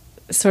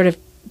sort of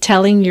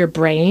telling your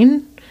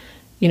brain,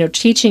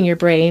 teaching your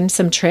brain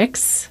some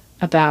tricks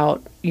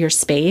about your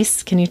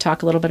space. Can you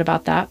talk a little bit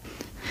about that?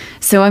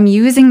 So I'm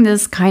using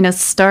this kind of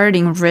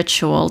starting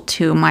ritual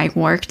to my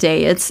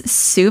workday. It's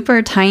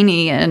super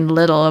tiny and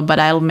little, but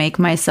I'll make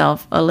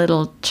myself a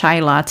little chai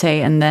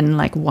latte and then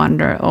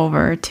wander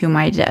over to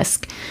my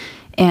desk.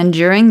 And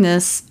during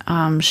this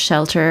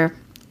shelter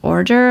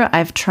order,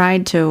 I've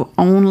tried to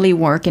only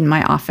work in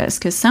my office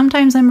because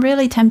sometimes I'm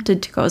really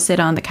tempted to go sit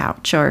on the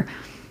couch or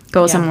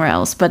go somewhere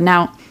else. But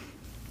now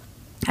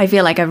I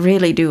feel like I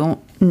really do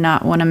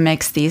not want to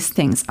mix these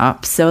things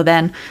up. So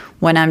then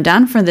when I'm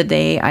done for the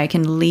day, I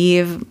can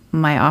leave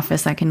my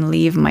office, I can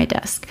leave my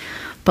desk.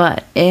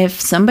 But if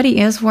somebody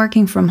is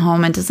working from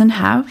home and doesn't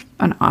have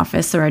an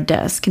office or a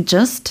desk,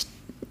 just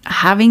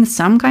having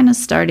some kind of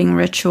starting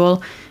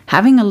ritual,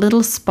 having a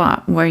little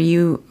spot where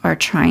you are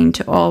trying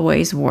to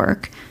always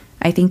work,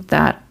 I think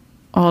that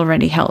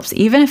already helps.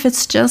 Even if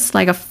it's just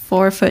like a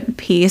 4-foot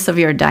piece of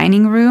your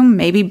dining room,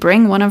 maybe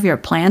bring one of your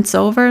plants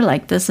over.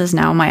 Like this is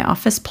now my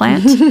office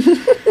plant.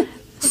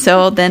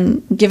 So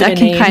then give that it a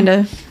can name. kind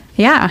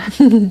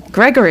of,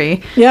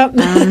 Gregory. Yep.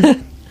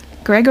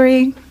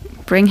 Gregory,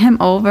 bring him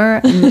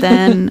over, and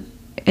then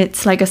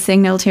it's like a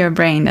signal to your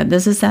brain that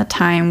this is that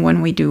time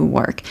when we do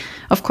work.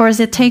 Of course,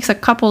 it takes a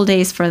couple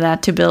days for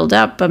that to build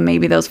up, but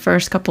maybe those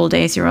first couple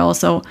days you're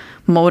also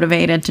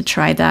motivated to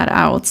try that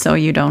out, so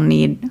you don't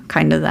need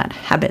kind of that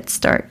habit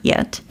start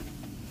yet.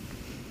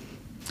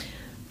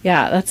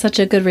 Yeah, that's such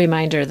a good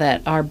reminder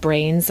that our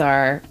brains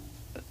are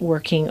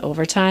working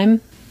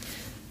overtime,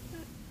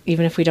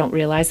 even if we don't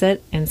realize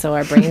it. And so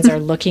our brains are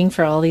looking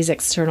for all these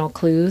external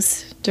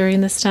clues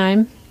during this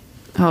time.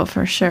 Oh,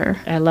 for sure.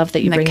 I love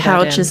that you bring the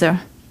couch that in.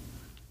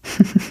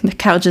 The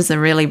couch is a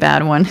really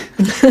bad one.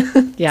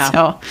 Yeah.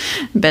 So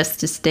best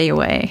to stay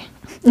away.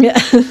 Yeah.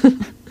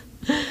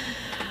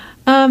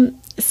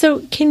 So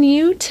can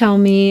you tell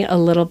me a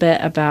little bit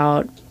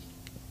about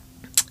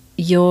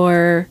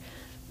your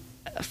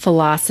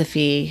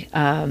philosophy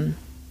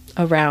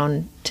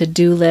around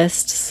to-do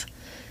lists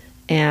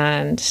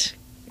and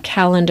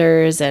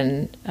calendars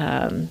and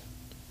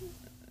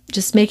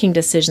just making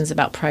decisions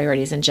about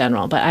priorities in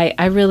general? But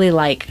I really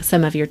like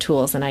some of your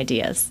tools and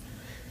ideas.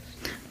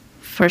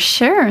 For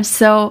sure.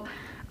 So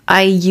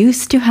I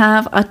used to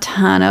have a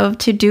ton of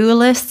to-do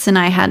lists, and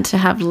I had to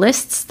have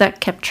lists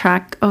that kept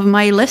track of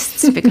my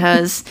lists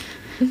because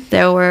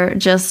there were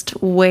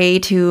just way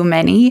too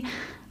many.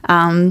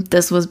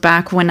 This was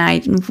back when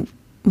I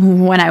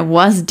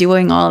was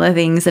doing all the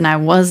things and I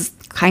was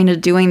kind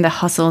of doing the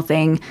hustle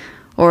thing,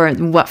 or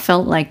what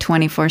felt like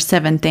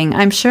 24/7 thing.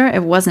 I'm sure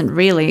it wasn't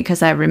really,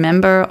 because I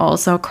remember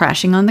also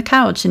crashing on the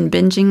couch and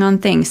binging on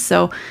things.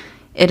 So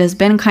it has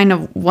been kind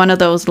of one of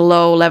those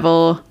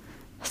low-level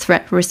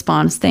threat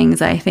response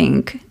things, I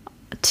think,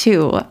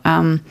 too.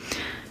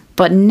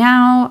 But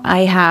now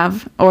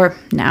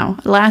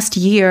last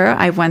year,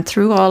 I went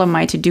through all of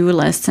my to-do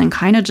lists and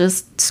kind of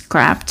just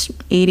scrapped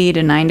 80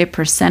 to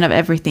 90% of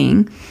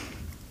everything.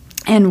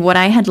 And what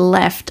I had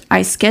left,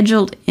 I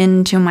scheduled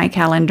into my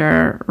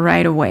calendar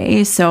right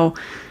away. So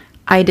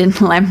I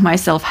didn't let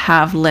myself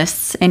have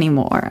lists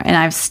anymore, and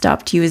I've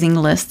stopped using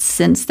lists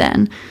since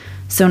then.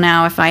 So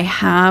now if I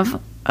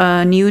have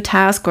a new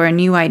task or a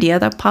new idea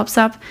that pops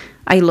up,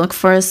 I look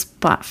for a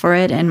spot for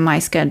it in my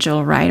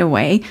schedule right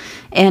away.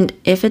 And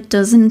if it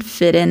doesn't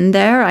fit in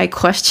there, I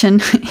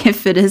question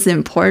if it is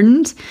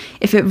important.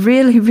 If it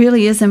really,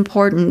 really is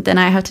important, then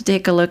I have to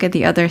take a look at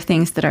the other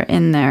things that are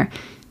in there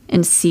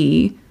and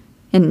see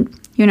and,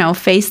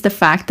 face the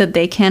fact that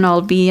they can't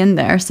all be in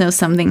there. So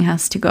something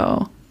has to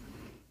go.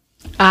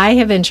 I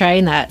have been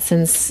trying that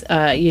since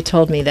you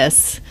told me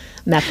this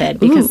method,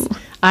 because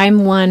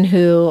I'm one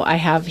who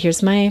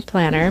here's my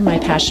planner, my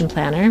passion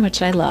planner,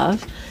 which I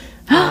love.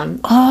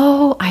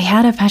 I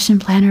had a passion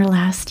planner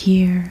last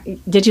year.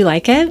 Did you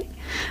like it?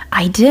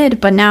 I did,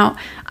 but now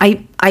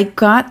I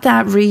got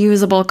that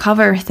reusable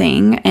cover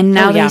thing, and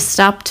now they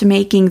stopped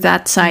making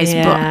that size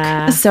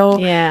book.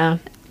 So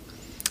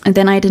and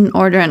then I didn't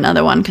order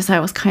another one because I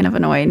was kind of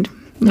annoyed.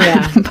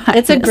 Yeah,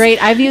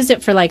 I've used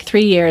it for like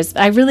 3 years.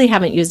 I really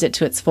haven't used it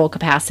to its full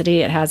capacity.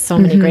 It has so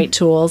many great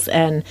tools,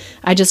 and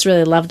I just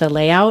really love the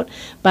layout.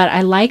 But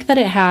I like that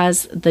it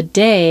has the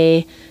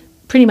day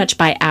pretty much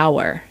by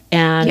hour.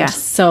 And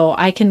so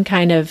I can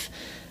kind of,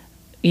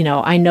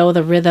 I know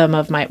the rhythm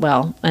of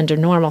under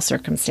normal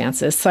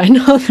circumstances, so I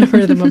know the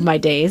rhythm of my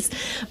days.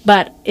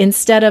 But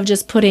instead of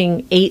just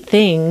putting 8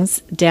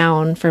 things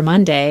down for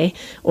Monday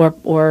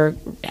or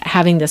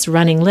having this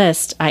running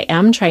list, I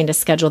am trying to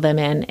schedule them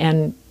in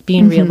and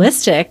being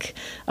realistic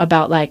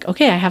about like,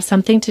 okay, I have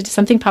something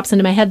pops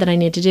into my head that I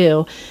need to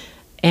do.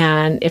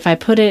 And if I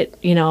put it,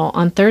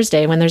 on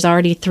Thursday when there's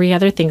already 3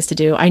 other things to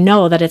do, I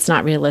know that it's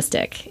not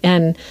realistic.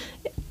 And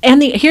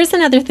here's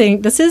another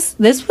thing. This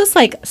was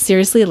like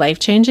seriously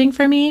life-changing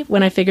for me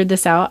when I figured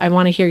this out. I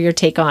want to hear your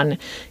take on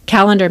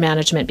calendar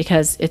management,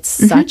 because it's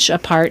such a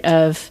part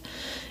of,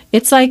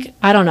 it's like,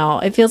 I don't know,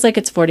 it feels like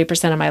it's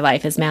 40% of my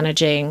life is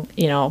managing,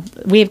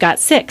 we've got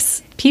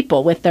 6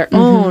 people with their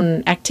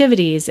own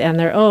activities and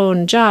their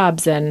own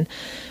jobs and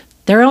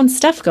their own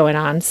stuff going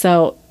on.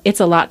 So it's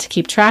a lot to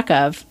keep track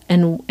of.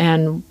 And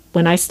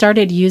when I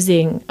started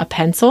using a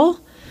pencil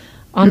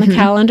on the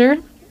calendar,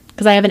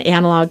 because I have an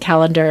analog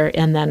calendar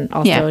and then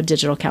also a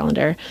digital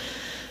calendar,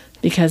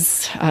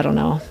 because I don't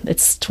know,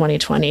 it's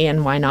 2020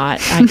 and why not,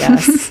 I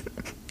guess.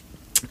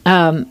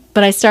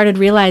 But I started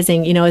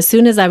realizing, as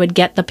soon as I would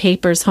get the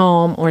papers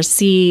home or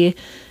see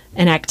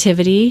an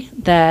activity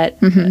that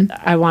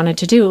I wanted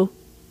to do,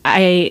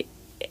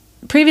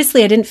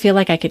 previously I didn't feel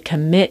like I could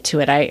commit to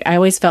it. I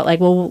always felt like,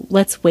 well,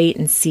 let's wait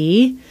and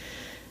see.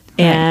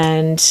 Right.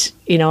 And,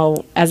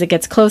 as it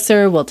gets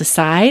closer, we'll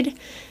decide.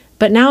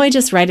 But now I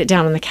just write it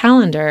down on the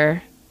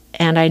calendar,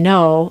 and I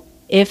know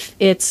if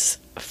it's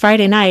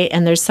Friday night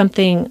and there's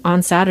something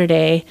on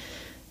Saturday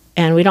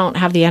and we don't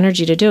have the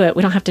energy to do it,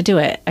 we don't have to do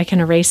it. I can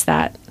erase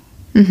that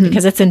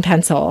because it's in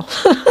pencil.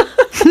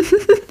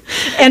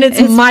 And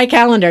it's my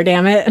calendar,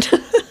 damn it.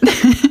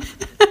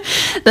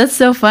 That's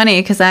so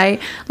funny, because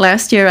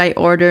last year I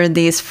ordered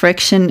these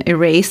friction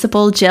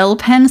erasable gel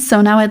pens,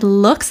 so now it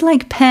looks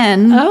like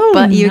pen,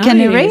 but you can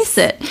erase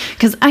it.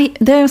 Because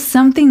there's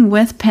something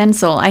with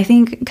pencil, I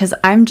think, because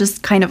I'm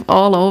just kind of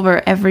all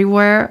over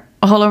everywhere,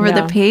 all over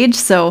the page,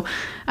 so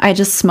I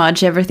just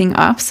smudge everything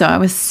up. So I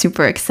was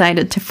super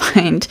excited to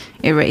find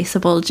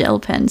erasable gel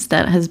pens.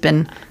 That has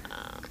been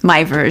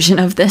my version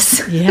of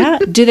this. Yeah.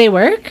 Do they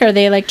work? Are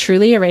they like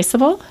truly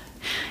erasable?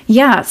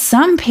 Yeah,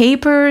 some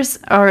papers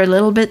are a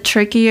little bit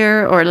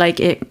trickier, or like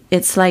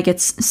it's like it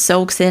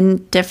soaks in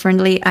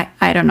differently.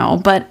 I don't know,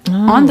 but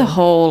on the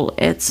whole,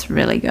 it's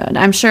really good.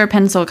 I'm sure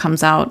pencil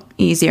comes out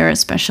easier,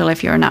 especially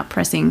if you're not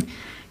pressing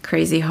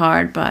crazy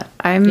hard. But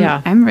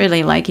I'm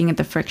really liking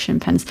the friction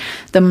pens.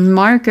 The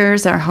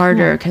markers are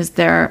harder because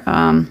there's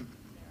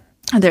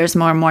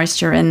more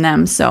moisture in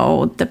them,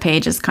 so the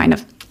pages kind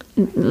of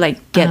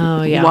like get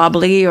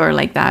wobbly or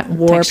like that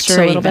warped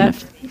texture a little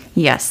bit.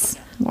 Yes,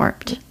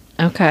 warped.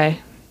 Okay.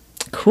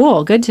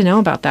 Cool. Good to know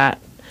about that.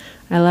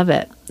 I love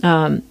it.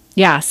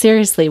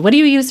 Seriously. What do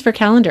you use for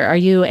calendar? Are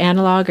you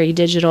analog? Are you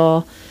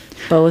digital?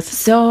 Both?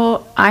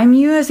 So I'm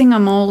using a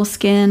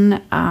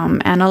Moleskine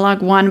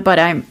analog one, but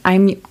I'm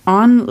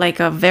on like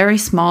a very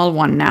small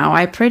one now.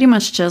 I pretty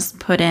much just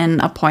put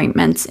in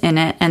appointments in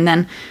it, and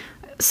then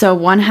so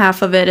one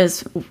half of it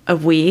is a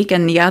week,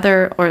 and the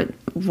other, or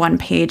one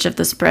page of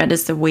the spread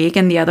is the week,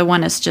 and the other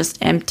one is just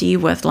empty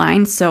with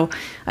lines. So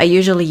I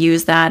usually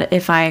use that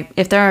if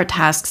there are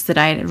tasks that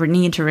I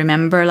need to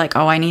remember, like,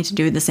 I need to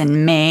do this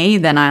in May,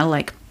 then I'll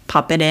like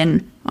pop it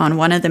in on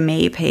one of the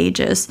May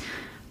pages.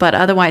 But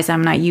otherwise,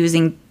 I'm not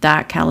using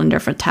that calendar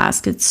for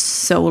tasks. It's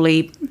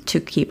solely to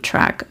keep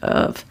track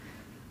of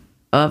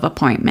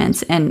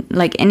appointments, and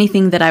like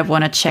anything that I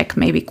want to check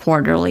maybe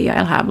quarterly,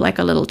 I'll have like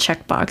a little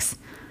checkbox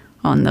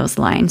on those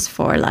lines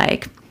for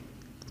like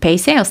pay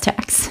sales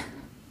tax.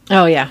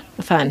 Oh yeah,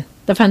 the fun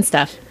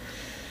stuff.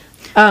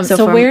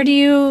 So where do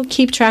you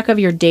keep track of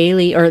your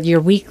daily or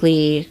your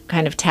weekly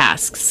kind of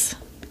tasks?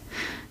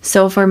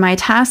 So for my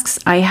tasks,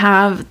 I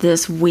have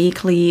this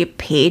weekly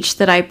page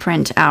that I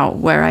print out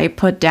where I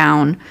put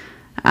down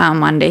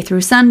Monday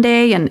through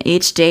Sunday, and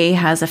each day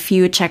has a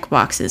few check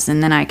boxes,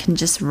 and then I can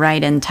just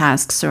write in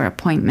tasks or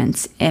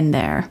appointments in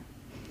there.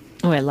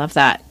 Oh, I love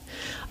that.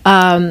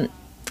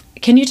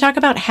 Can you talk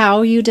about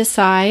how you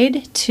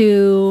decide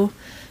to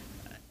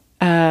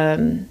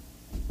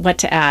what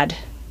to add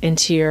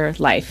into your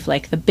life,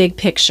 like the big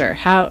picture?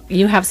 How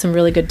you have some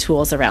really good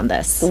tools around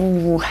this.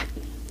 Ooh.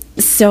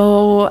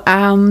 So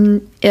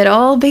it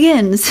all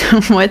begins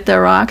with the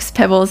rocks,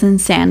 pebbles, and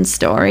sand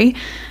story.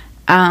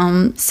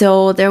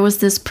 So there was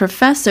this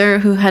professor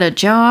who had a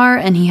jar,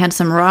 and he had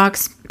some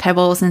rocks,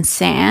 pebbles, and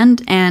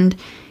sand, and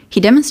he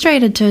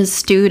demonstrated to his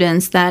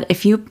students that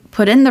if you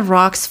put in the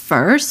rocks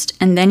first,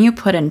 and then you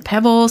put in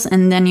pebbles,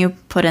 and then you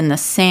put in the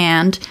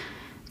sand,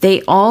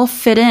 they all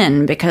fit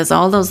in, because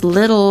all those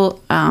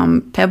little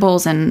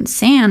pebbles and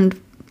sand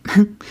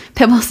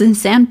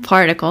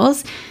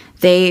particles,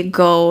 they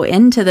go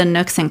into the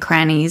nooks and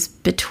crannies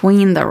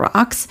between the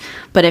rocks.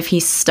 But if he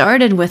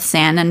started with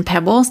sand and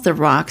pebbles, the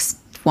rocks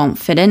won't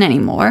fit in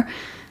anymore.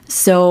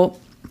 So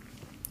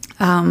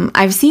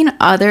I've seen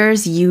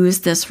others use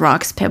this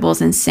rocks,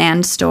 pebbles, and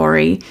sand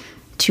story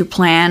to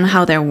plan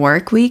how their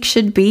work week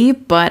should be,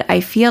 but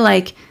I feel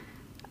like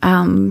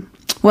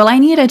I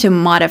needed to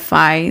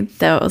modify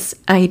those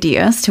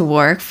ideas to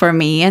work for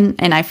me,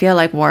 and I feel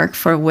like work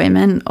for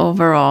women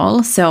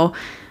overall. So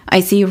I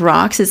see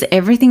rocks as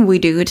everything we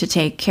do to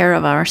take care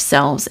of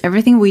ourselves,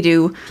 everything we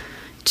do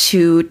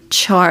to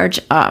charge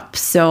up.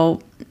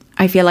 So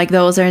I feel like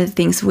those are the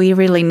things we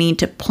really need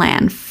to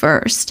plan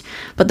first.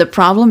 But the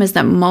problem is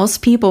that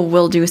most people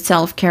will do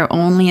self-care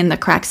only in the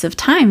cracks of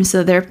time.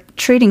 So they're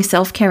treating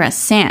self-care as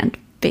sand,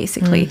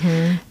 basically.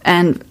 Mm-hmm.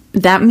 And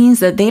that means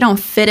that they don't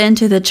fit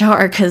into the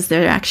jar because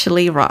they're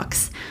actually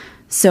rocks.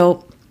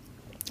 So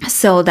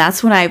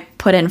that's what I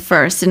put in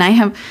first.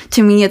 And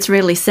to me, it's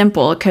really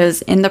simple,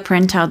 because in the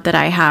printout that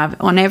I have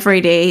on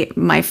every day,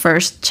 my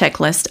first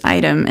checklist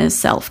item is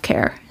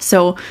self-care.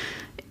 So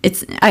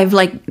I've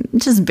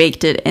just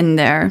baked it in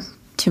there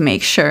to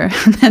make sure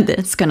that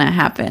it's going to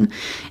happen.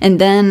 And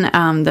then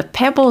the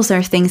pebbles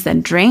are things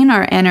that drain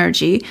our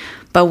energy,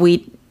 but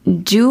we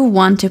do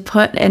want to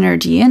put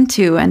energy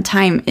into and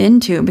time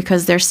into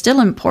because they're still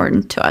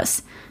important to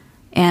us.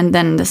 And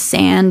then the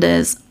sand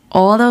is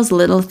all those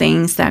little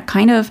things that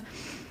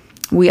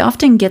we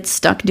often get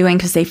stuck doing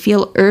because they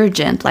feel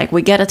urgent. Like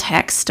we get a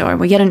text or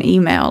we get an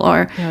email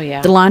or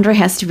the laundry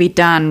has to be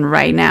done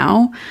right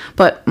now.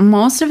 But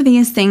most of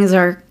these things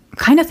are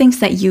kind of things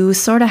that you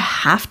sort of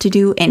have to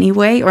do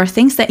anyway, or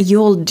things that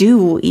you'll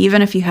do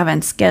even if you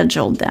haven't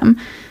scheduled them.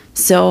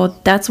 So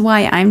that's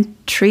why I'm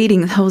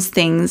treating those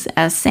things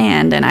as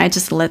sand, and I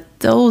just let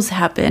those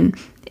happen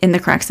in the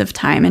cracks of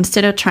time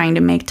instead of trying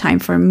to make time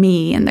for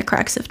me in the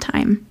cracks of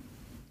time.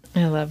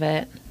 I love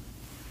it.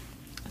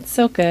 It's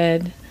so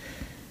good.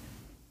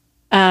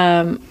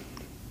 A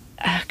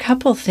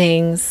couple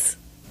things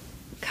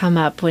come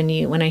up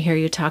when I hear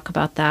you talk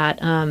about that.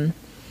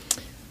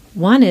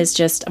 One is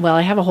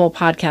I have a whole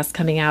podcast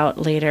coming out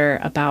later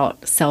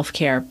about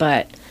self-care,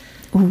 but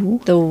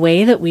the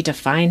way that we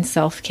define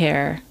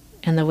self-care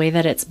and the way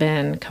that it's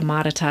been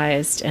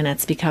commoditized and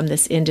it's become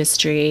this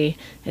industry,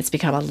 it's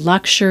become a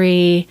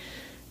luxury.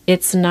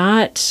 It's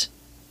not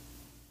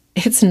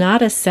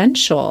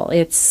essential.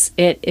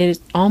 It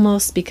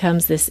almost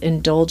becomes this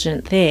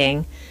indulgent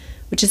thing,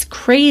 which is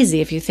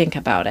crazy if you think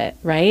about it,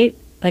 right?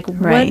 Like,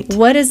 right.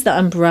 What is the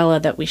umbrella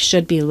that we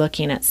should be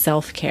looking at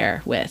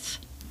self-care with?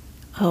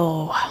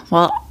 Oh,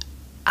 well,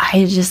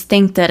 I just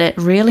think that it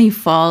really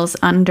falls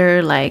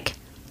under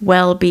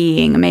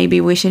well-being.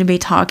 Maybe we should be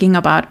talking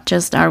about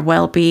just our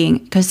well-being,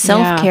 because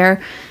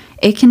self-care,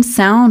 it can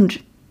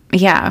sound,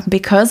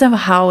 because of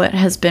how it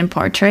has been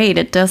portrayed,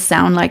 it does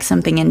sound like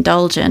something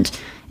indulgent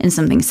and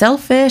something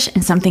selfish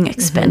and something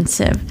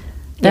expensive.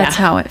 Mm-hmm. That's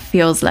how it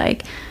feels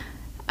like.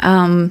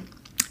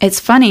 It's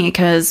funny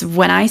because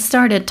when I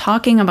started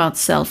talking about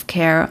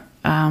self-care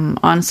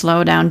on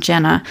Slow Down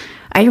Jenna,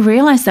 I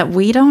realized that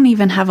we don't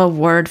even have a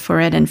word for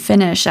it in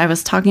Finnish. I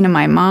was talking to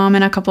my mom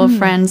and a couple of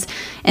friends,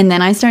 and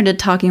then I started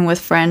talking with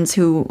friends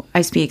who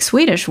I speak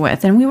Swedish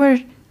with, and we were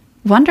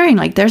wondering,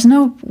 there's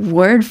no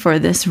word for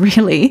this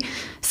really.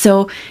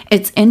 So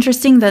it's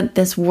interesting that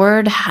this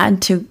word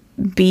had to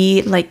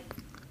be,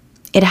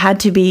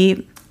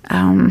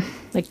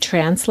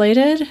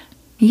 translated?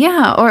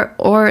 Yeah,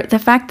 or the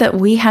fact that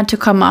we had to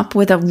come up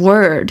with a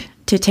word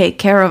to take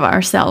care of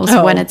ourselves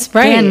when it's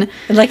been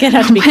it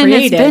had to be when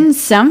created. It's been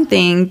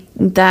something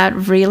that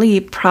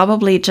really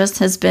probably just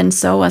has been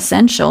so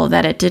essential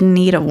that it didn't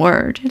need a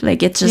word.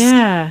 It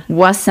just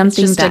was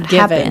something that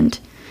happened.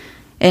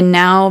 And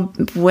now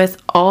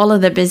with all of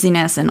the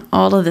busyness and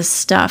all of the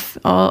stuff,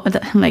 all the,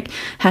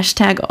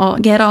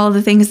 hashtag get all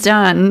the things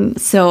done.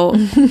 So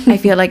I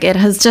feel like it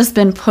has just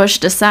been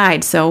pushed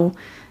aside. So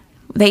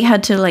they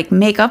had to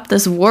make up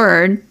this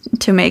word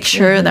to make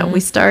sure that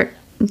we start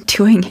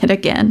doing it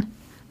again.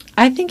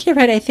 I think you're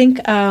right. I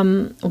think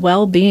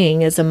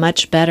well-being is a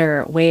much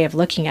better way of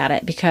looking at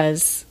it,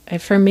 because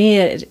for me,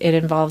 it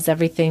involves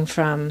everything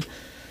from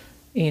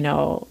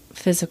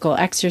physical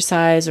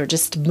exercise or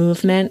just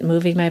movement,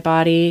 moving my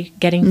body,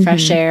 getting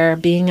fresh air,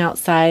 being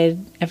outside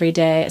every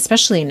day,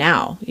 especially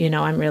now,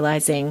 I'm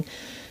realizing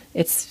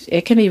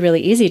it can be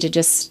really easy to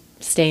just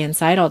stay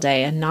inside all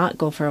day and not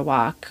go for a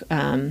walk.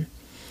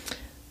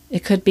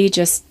 It could be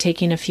just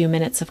taking a few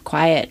minutes of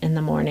quiet in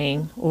the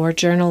morning or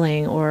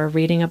journaling or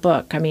reading a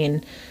book. I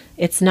mean,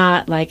 it's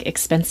not like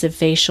expensive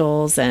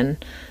facials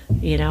and,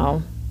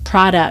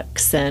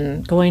 products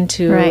and going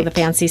to the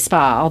fancy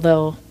spa,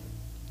 although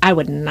I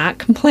would not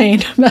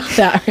complain about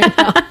that right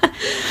now.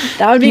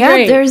 That would be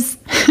great.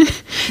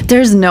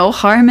 There's no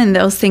harm in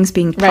those things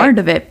being part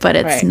of it, but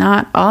it's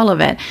not all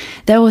of it.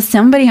 There was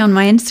somebody on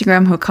my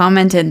Instagram who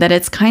commented that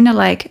it's kind of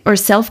like, or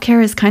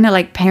self-care is kind of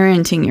like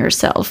parenting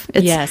yourself.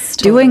 It's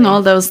doing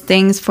all those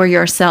things for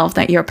yourself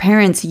that your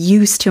parents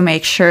used to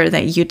make sure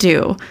that you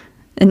do.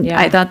 And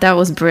I thought that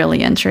was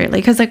brilliant, really,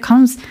 because it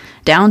comes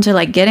down to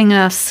like getting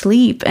enough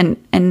sleep and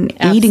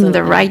eating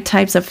the right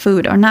types of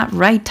food, or not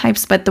right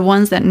types, but the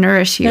ones that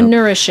nourish you. The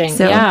nourishing,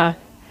 yeah.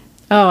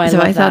 Oh, I love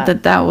that. So I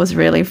thought that was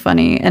really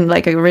funny and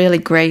like a really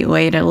great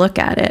way to look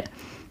at it.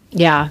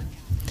 Yeah,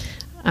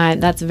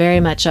 that's very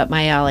much up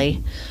my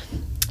alley.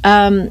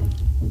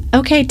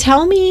 Okay,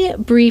 tell me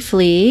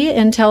briefly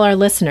and tell our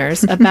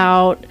listeners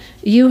about,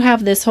 you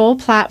have this whole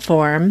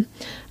platform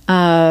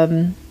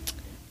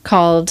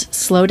called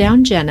Slow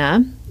Down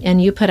Jenna, and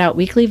you put out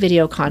weekly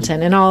video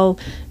content, and I'll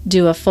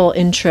do a full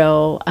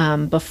intro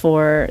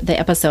before the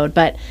episode,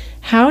 but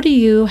how do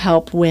you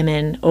help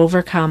women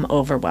overcome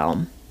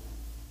overwhelm?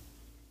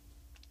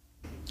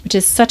 Which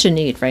is such a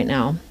need right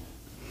now.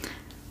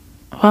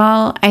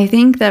 Well, I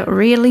think that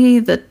really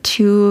the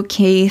two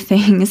key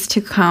things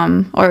to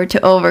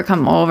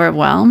overcome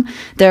overwhelm,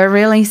 they're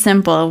really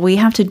simple. We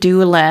have to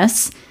do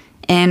less,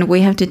 and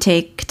we have to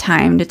take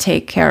time to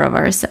take care of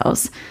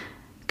ourselves.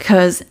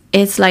 Because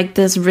it's like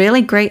this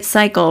really great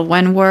cycle.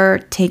 When we're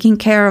taking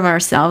care of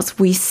ourselves,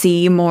 we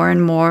see more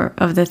and more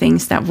of the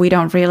things that we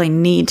don't really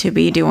need to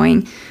be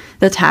doing,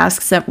 the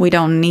tasks that we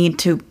don't need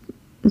to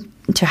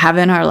have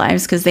in our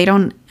lives because they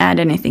don't add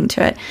anything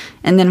to it.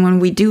 And then when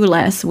we do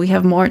less, we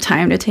have more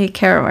time to take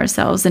care of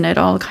ourselves, and it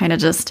all kind of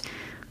just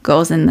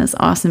goes in this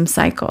awesome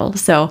cycle.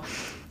 So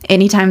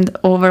anytime the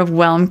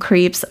overwhelm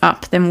creeps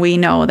up, then we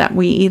know that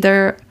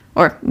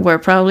we're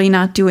probably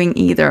not doing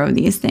either of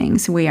these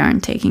things. We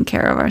aren't taking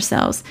care of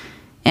ourselves,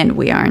 and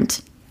we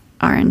aren't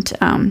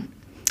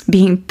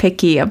being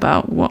picky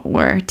about what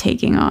we're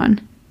taking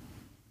on.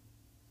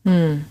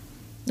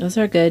 Those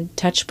are good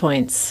touch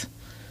points.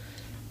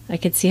 I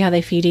could see how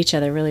they feed each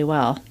other really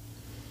well.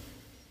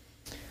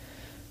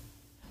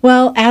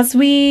 Well, as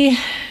we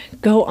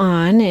go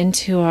on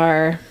into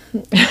our,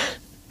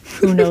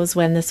 who knows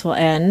when this will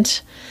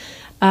end,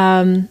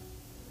 I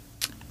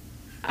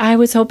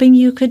was hoping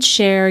you could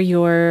share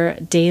your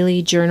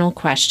daily journal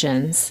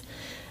questions,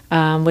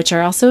 which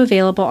are also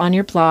available on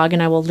your blog,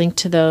 and I will link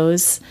to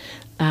those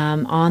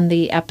on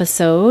the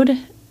episode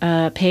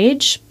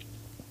page.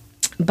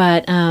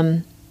 But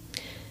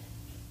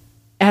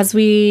as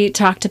we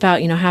talked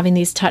about, having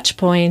these touch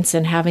points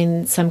and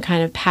having some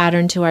kind of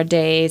pattern to our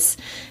days,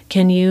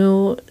 can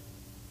you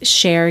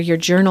share your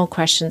journal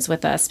questions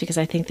with us? Because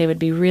I think they would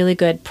be really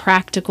good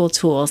practical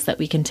tools that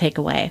we can take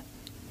away.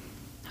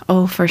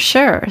 Oh, for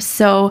sure.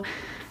 So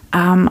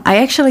I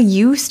actually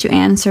used to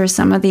answer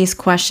some of these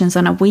questions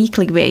on a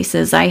weekly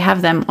basis. I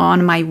have them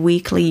on my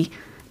weekly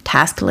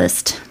task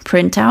list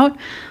printout,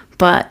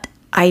 but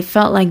I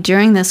felt like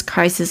during this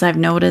crisis, I've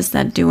noticed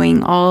that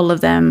doing all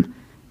of them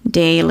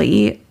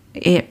daily,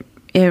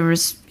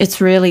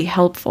 it's really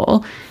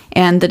helpful.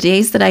 And the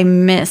days that I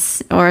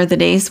miss, or the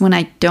days when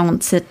I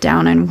don't sit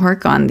down and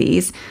work on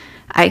these,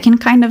 I can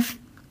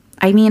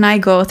I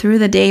go through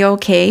the day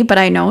okay, but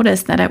I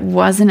noticed that it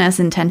wasn't as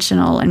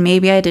intentional, and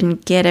maybe I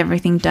didn't get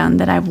everything done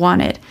that I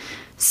wanted.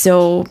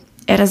 So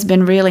it has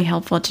been really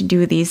helpful to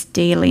do these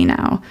daily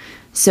now.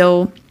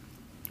 So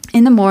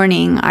in the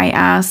morning, I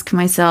ask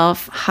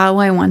myself how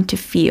I want to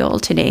feel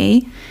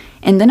today.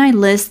 And then I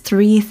list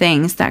 3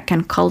 things that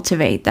can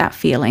cultivate that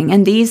feeling.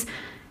 And these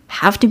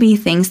have to be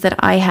things that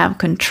I have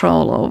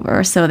control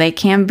over. So they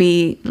can't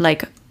be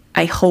like,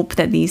 I hope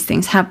that these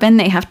things happen.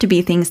 They have to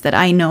be things that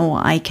I know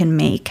I can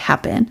make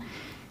happen.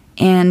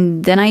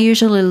 And then I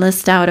usually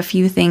list out a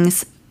few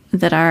things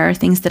that are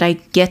things that I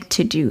get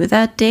to do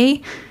that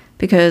day,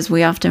 because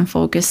we often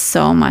focus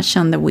so much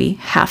on the we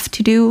have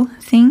to do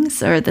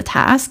things or the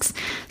tasks.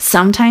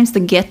 Sometimes the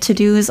get to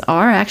do's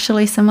are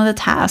actually some of the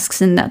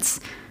tasks, and that's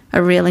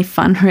a really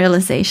fun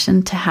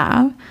realization to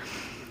have.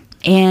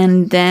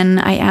 And then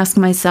I ask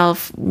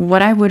myself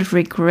what I would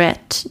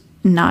regret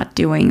not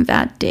doing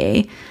that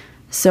day.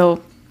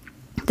 So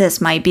this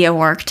might be a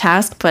work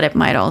task, but it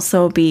might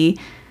also be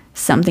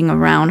something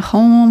around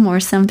home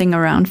or something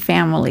around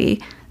family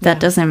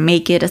that doesn't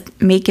make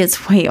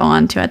its way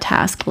onto a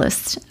task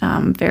list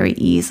very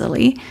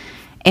easily.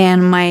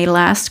 And my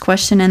last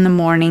question in the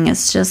morning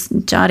is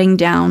just jotting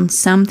down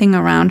something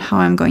around how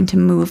I'm going to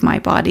move my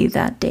body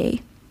that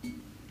day.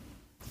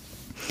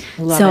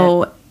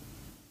 Love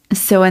it.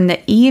 So in the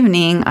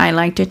evening, I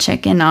like to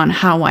check in on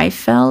how I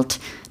felt.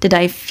 Did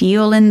I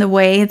feel in the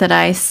way that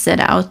I set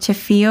out to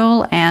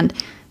feel? And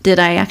did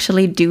I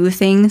actually do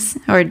things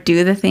or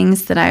do the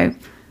things that I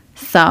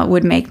thought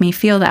would make me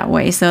feel that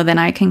way? So then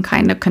I can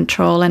kind of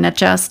control and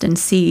adjust and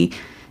see,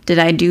 did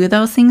I do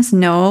those things?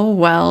 No.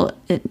 Well,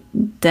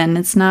 then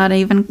it's not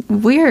even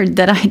weird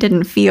that I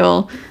didn't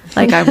feel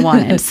like I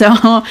wanted. So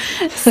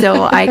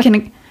I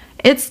can,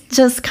 it's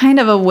just kind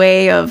of a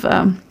way of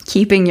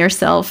keeping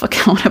yourself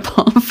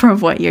accountable for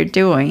what you're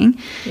doing.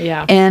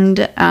 Yeah. And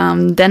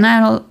then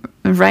I'll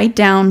write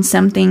down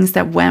some things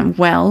that went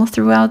well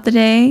throughout the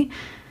day.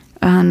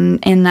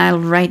 And I'll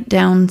write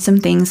down some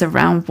things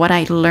around what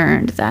I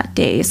learned that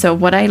day. So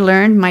what I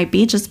learned might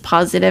be just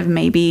positive.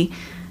 Maybe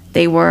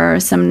they were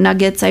some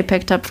nuggets I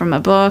picked up from a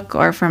book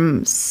or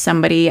from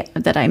somebody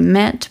that I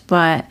met.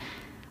 But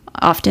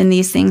often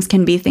these things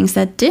can be things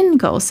that didn't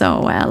go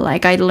so well.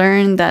 Like I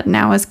learned that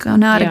now is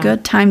not a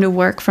good time to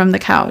work from the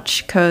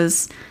couch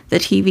because the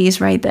TV's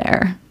right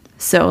there.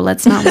 So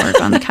let's not work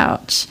on the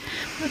couch.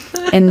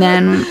 And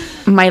then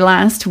my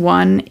last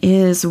one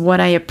is what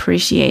I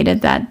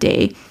appreciated that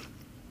day.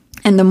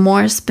 And the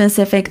more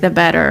specific, the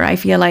better. I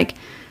feel like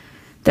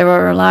there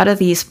were a lot of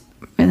these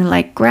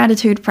like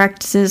gratitude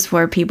practices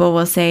where people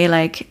will say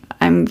like,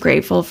 I'm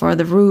grateful for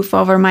the roof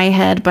over my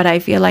head, but I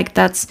feel like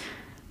that's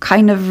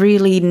kind of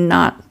really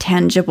not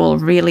tangible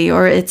really,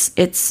 or it's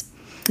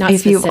not if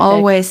specific.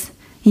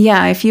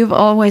 If you've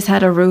always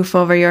had a roof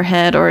over your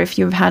head, or if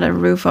you've had a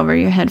roof over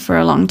your head for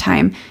a long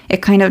time,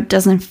 it kind of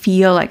doesn't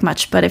feel like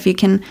much. But if you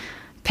can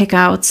pick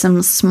out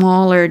some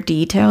smaller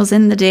details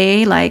in the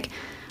day, like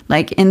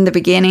in the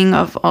beginning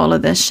of all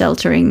of this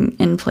sheltering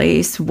in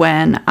place,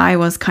 when I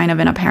was kind of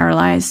in a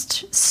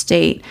paralyzed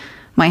state,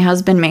 my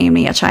husband made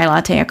me a chai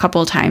latte a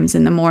couple times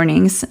in the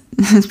mornings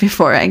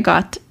before I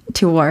got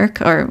to work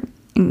or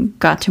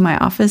got to my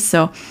office.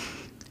 So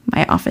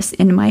my office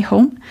in my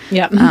home.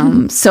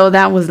 Yeah. So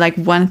that was like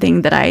one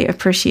thing that I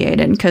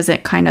appreciated because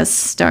it kind of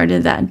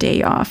started that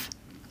day off.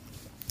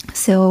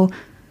 So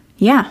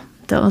yeah,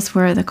 those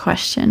were the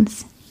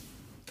questions.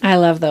 I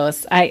love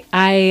those.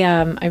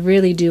 I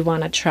really do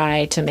want to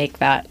try to make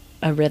that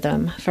a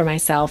rhythm for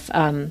myself.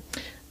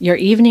 Your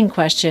evening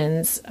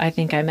questions, I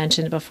think I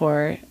mentioned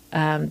before,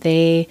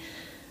 they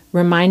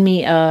remind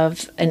me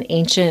of an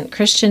ancient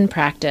Christian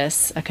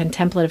practice, a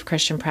contemplative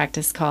Christian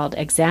practice called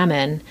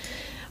Examine,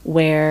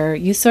 where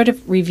you sort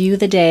of review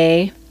the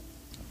day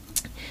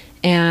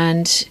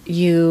and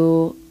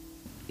you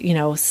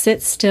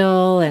sit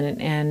still,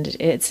 and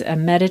it's a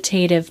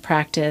meditative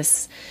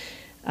practice.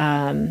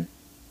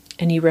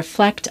 And you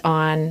reflect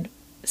on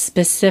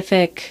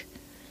specific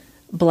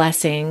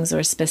blessings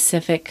or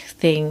specific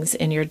things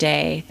in your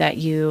day that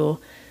you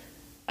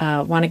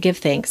want to give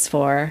thanks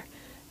for.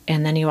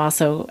 And then you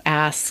also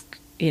ask,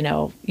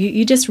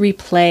 you just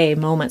replay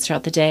moments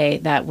throughout the day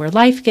that were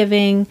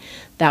life-giving,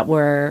 that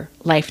were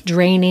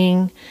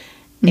life-draining.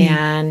 Mm-hmm.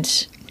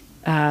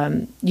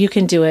 And you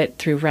can do it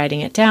through writing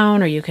it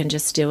down, or you can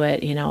just do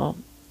it,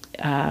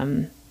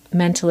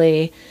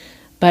 mentally.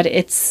 But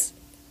it's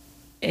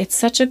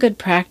such a good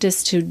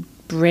practice to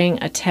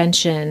bring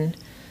attention.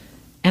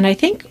 And I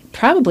think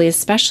probably,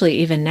 especially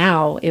even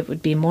now, it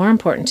would be more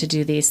important to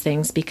do these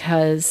things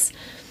because,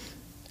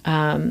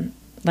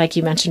 like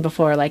you mentioned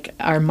before, like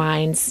our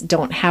minds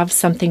don't have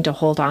something to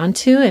hold on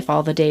to if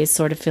all the days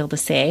sort of feel the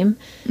same,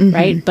 mm-hmm.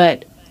 right?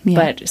 But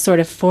sort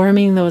of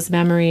forming those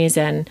memories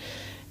and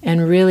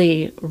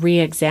really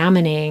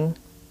re-examining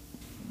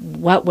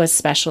what was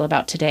special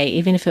about today,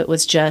 even if it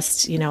was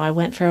just, I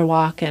went for a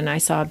walk and I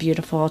saw a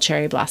beautiful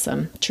cherry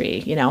blossom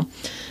tree,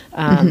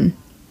 mm-hmm.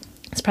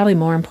 It's probably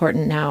more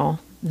important now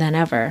than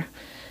ever.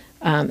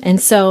 And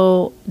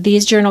so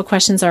these journal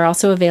questions are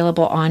also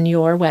available on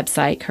your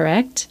website,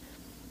 correct?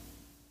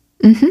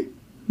 Mm-hmm.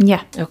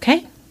 Yeah.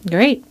 Okay,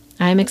 great.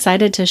 I'm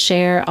excited to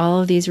share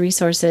all of these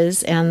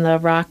resources and the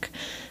rock,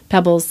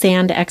 pebbles,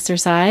 sand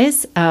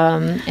exercise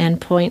and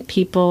point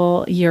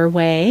people your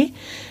way.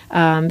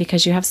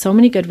 Because you have so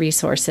many good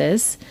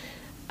resources.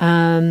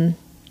 Let's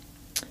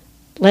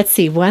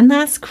see. One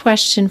last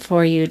question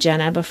for you,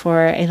 Jenna,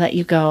 before I let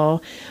you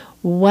go.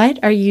 What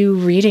are you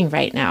reading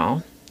right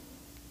now?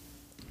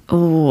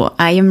 Oh,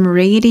 I am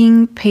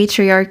reading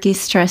Patriarchy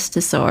Stress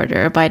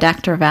Disorder by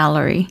Dr.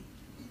 Valerie.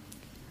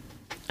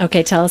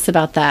 Okay, tell us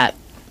about that.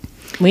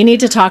 We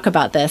need to talk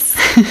about this.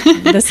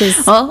 This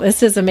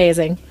is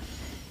amazing.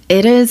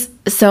 It is.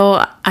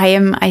 So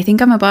I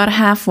think I'm about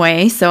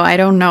halfway, so I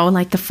don't know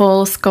like the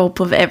full scope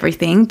of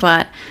everything,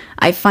 but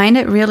I find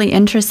it really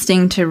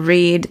interesting to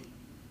read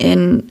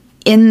in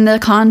the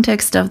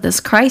context of this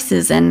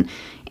crisis. And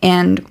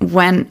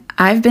when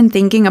I've been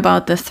thinking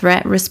about the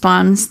threat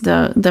response,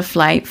 the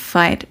flight,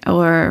 fight,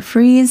 or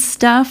freeze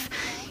stuff,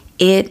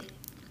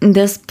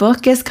 this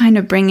book is kind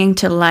of bringing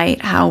to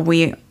light how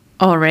we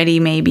already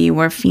maybe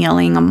were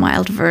feeling a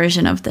mild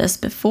version of this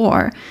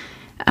before.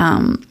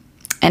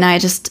 And I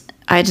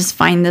just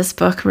find this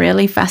book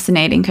really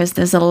fascinating because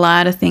there's a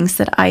lot of things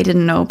that I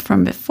didn't know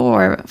from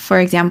before.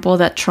 For example,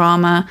 that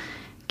trauma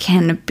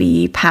can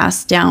be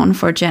passed down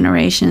for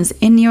generations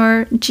in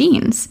your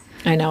genes.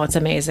 I know, it's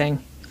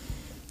amazing.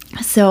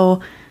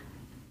 So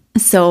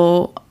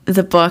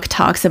the book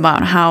talks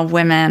about how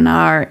women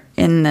are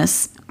in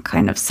this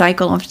kind of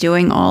cycle of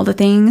doing all the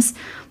things,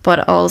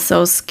 but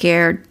also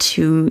scared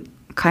to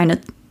kind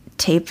of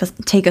take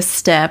a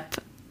step,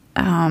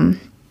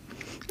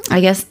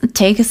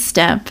 take a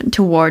step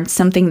towards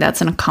something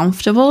that's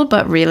uncomfortable,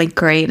 but really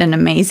great and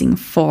amazing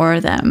for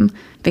them,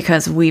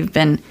 because we've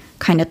been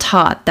kind of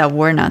taught that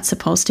we're not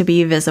supposed to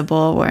be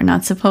visible. We're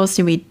not supposed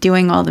to be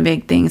doing all the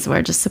big things.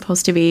 We're just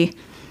supposed to be,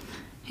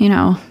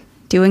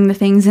 doing the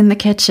things in the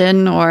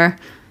kitchen or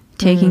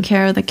taking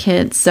care of the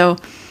kids. So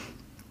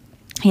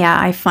yeah,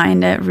 I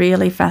find it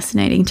really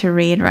fascinating to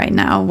read right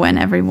now when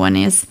everyone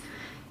is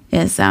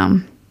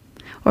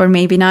or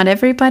maybe not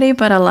everybody,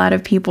 but a lot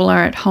of people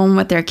are at home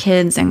with their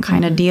kids and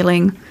kind of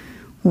dealing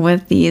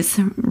with these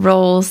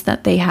roles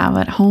that they have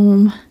at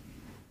home.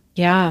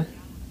 Yeah.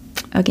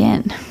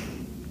 Again.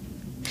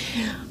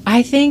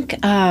 I think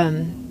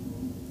I've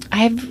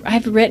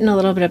written a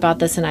little bit about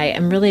this, and I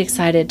am really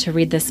excited to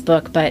read this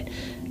book. But,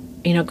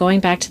 going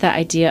back to that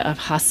idea of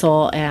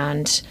hustle,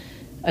 and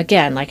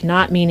again, like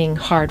not meaning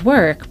hard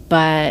work,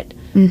 but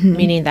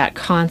meaning that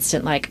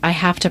constant, like I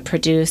have to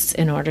produce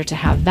in order to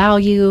have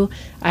value.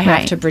 I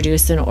have to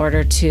produce in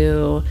order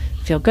to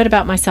feel good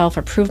about myself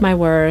or prove my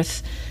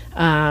worth.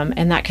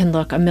 And that can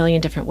look a million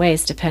different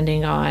ways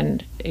depending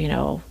on,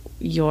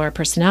 your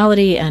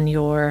personality and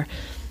your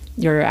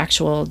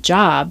actual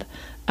job.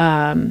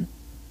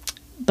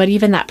 But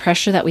even that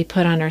pressure that we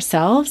put on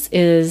ourselves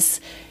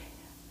is,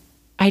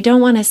 I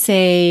don't want to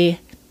say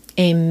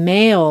a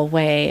male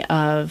way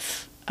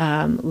of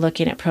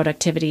looking at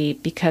productivity,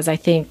 because I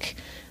think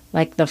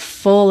like the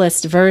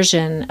fullest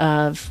version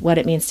of what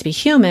it means to be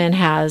human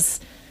has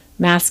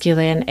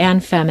masculine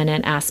and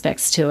feminine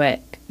aspects to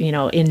it,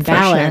 in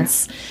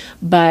balance,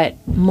 but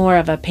more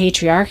of a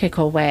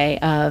patriarchal way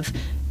of,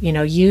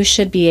 you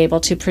should be able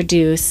to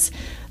produce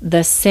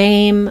the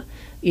same,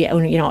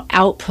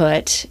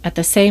 output at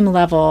the same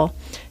level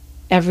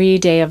every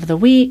day of the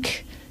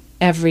week,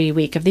 every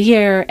week of the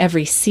year,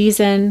 every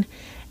season.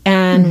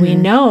 And we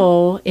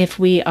know if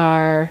we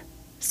are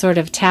sort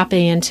of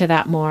tapping into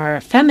that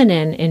more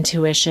feminine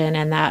intuition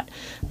and that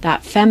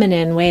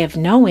feminine way of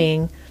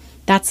knowing,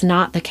 that's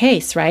not the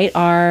case, right?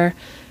 Our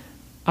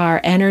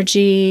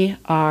energy,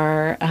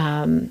 our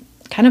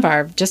kind of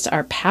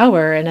our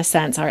power, in a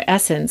sense, our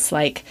essence,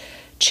 like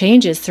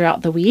changes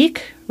throughout the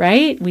week,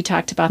 right? We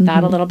talked about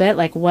that a little bit,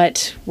 like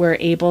what we're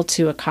able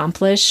to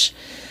accomplish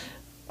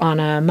on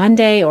a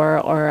Monday, or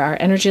our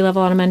energy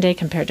level on a Monday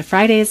compared to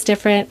Friday is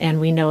different. And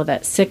we know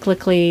that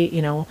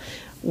cyclically,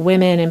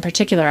 women in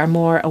particular are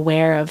more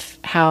aware of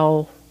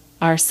how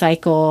our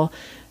cycle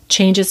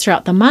changes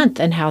throughout the month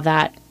and how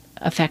that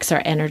affects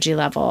our energy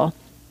level.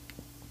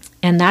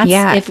 And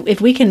that's,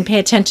 if we can pay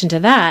attention to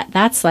that,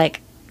 that's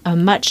like a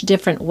much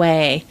different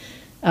way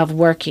of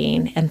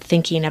working and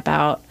thinking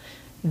about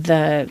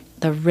the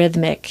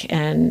rhythmic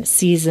and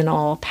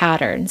seasonal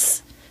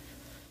patterns.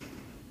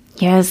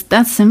 Yes,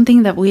 that's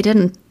something that we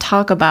didn't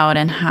talk about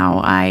in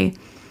how I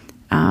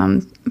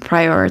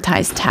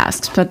prioritize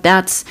tasks, but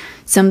that's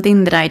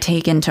something that I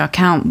take into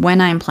account when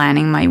I'm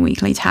planning my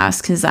weekly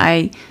tasks, because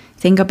I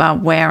think about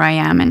where I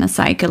am in a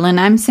cycle, and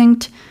I'm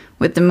synced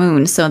with the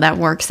moon, so that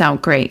works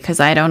out great because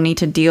I don't need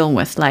to deal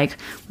with like,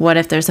 what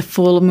if there's a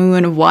full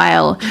moon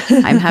while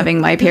I'm having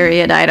my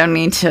period? I don't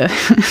need to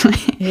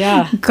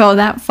go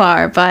that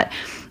far. But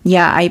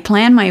yeah, I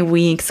plan my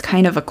weeks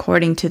kind of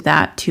according to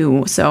that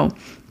too. So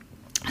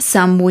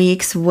some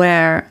weeks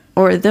or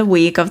the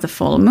week of the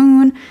full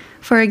moon,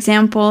 for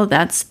example,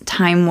 that's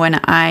time when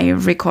I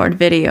record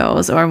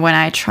videos, or when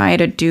I try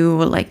to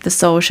do like the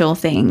social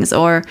things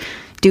or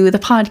do the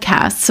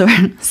podcasts or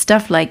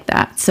stuff like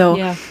that.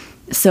 So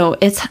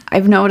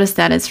I've noticed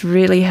that it's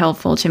really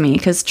helpful to me,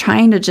 because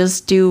trying to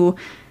just do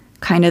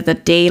kind of the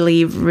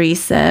daily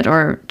reset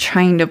or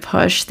trying to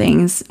push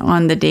things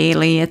on the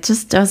daily, it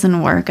just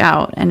doesn't work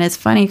out. And it's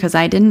funny because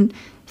I didn't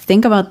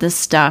think about this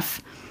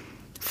stuff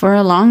for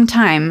a long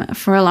time.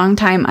 For a long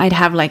time, I'd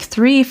have like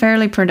 3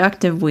 fairly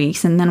productive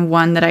weeks and then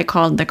one that I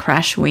called the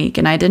crash week,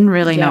 and I didn't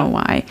really know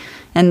why.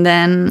 And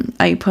then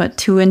I put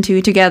 2 and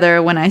 2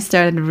 together when I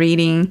started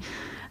reading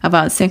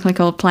about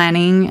cyclical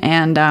planning,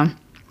 and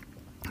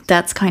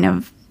that's kind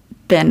of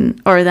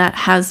that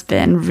has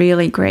been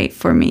really great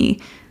for me,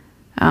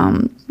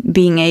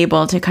 being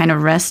able to kind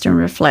of rest and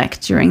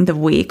reflect during the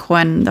week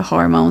when the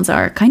hormones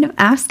are kind of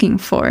asking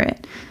for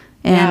it.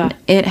 And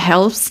it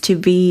helps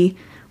just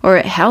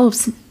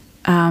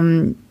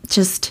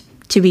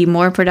to be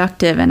more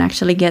productive and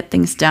actually get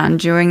things done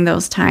during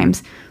those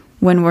times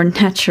when we're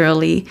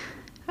naturally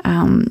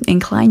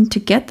inclined to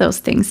get those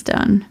things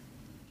done.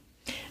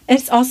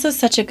 It's also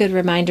such a good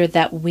reminder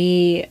that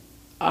we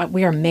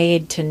are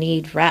made to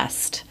need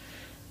rest,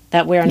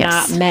 that we're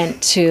not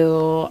meant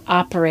to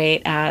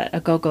operate at a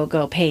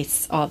go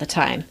pace all the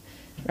time,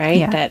 right?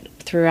 Yeah. That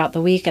throughout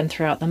the week and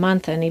throughout the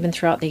month and even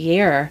throughout the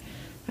year,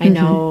 I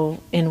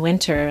know in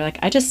winter, like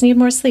I just need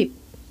more sleep.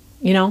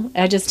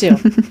 I just do.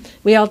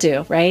 We all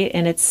do, right?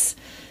 And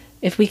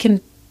if we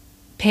can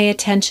pay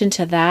attention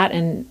to that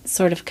and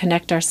sort of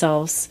connect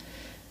ourselves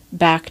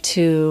back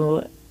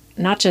to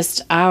not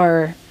just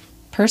our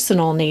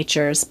personal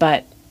natures,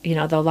 but,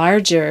 the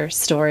larger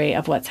story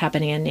of what's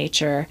happening in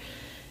nature,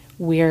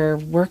 we're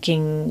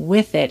working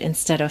with it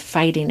instead of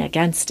fighting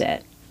against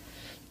it.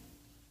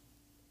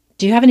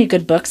 Do you have any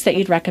good books that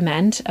you'd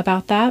recommend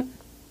about that?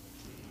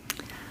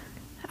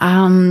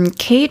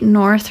 Kate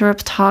Northrup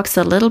talks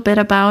a little bit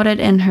about it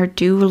in her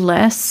Do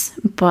Less,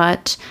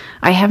 but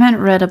I haven't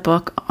read a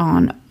book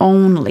on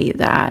only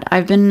that.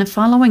 I've been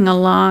following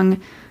along,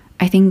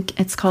 I think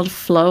it's called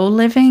Flow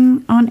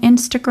Living on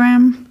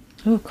Instagram.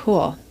 Oh,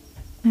 cool.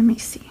 Let me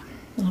see.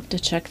 I'll have to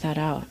check that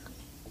out.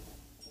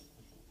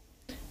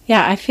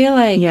 Yeah, I feel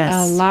like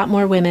a lot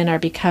more women are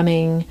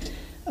becoming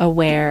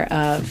aware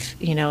of,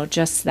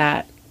 just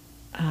that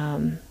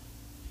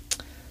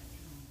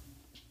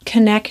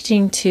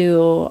connecting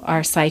to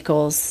our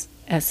cycles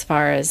as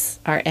far as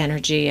our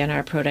energy and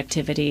our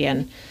productivity.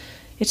 And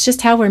it's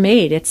just how we're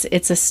made.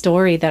 It's a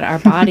story that our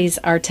bodies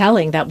are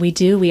telling that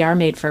we are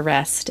made for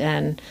rest.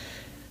 And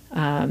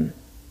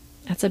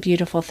that's a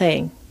beautiful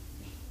thing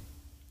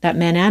that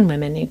men and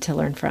women need to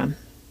learn from.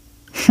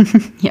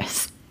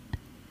 Yes.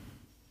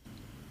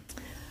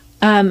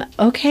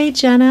 Okay,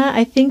 Jenna,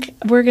 I think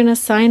we're going to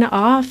sign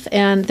off.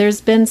 And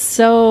there's been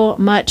so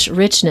much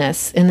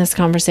richness in this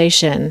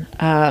conversation.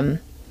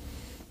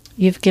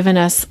 You've given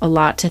us a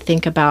lot to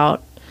think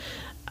about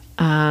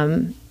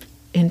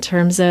in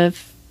terms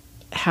of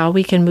how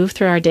we can move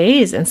through our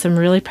days and some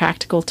really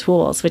practical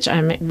tools, which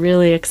I'm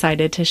really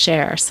excited to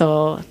share.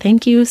 So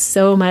thank you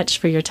so much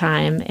for your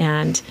time.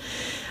 And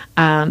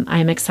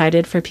I'm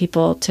excited for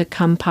people to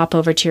come pop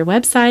over to your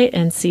website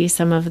and see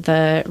some of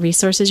the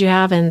resources you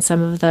have and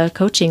some of the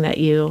coaching that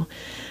you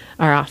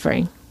are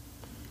offering.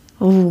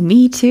 Oh,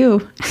 me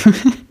too.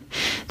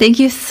 Thank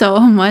you so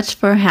much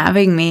for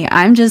having me.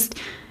 I'm just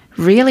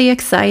really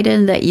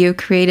excited that you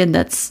created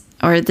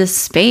this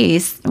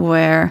space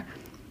where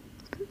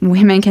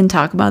women can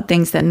talk about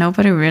things that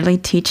nobody really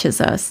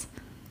teaches us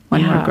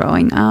when we're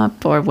growing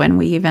up or when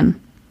we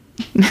even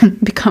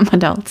become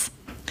adults.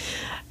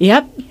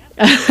 Yep.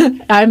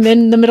 I'm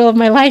in the middle of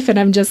my life and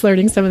I'm just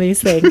learning some of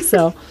these things.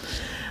 So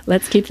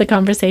let's keep the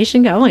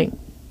conversation going.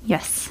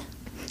 Yes.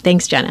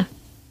 Thanks, Jenna.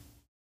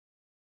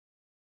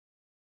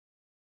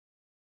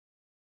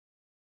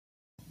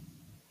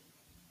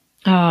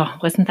 Oh,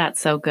 wasn't that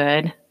so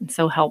good and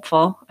so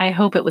helpful? I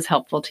hope it was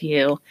helpful to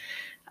you.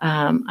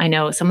 I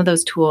know some of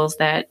those tools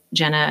that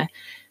Jenna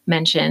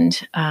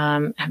mentioned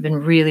have been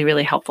really,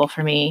 really helpful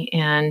for me.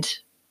 And,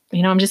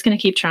 I'm just going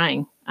to keep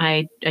trying.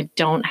 I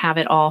don't have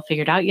it all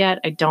figured out yet.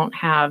 I don't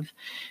have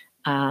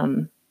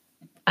a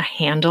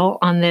handle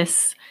on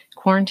this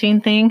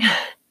quarantine thing.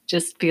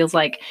 Just feels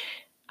like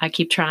I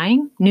keep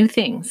trying new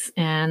things,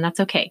 and that's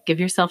okay. Give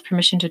yourself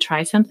permission to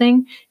try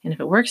something. And if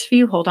it works for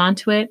you, hold on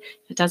to it.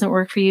 If it doesn't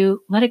work for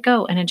you, let it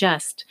go and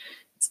adjust.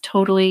 It's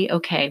totally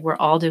okay. We're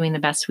all doing the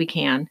best we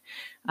can.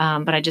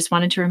 But I just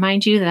wanted to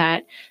remind you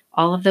that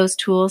all of those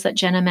tools that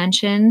Jenna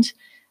mentioned,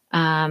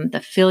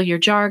 the Fill Your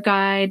Jar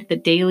Guide, the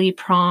daily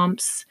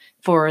prompts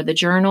for the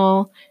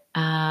journal,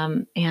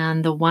 and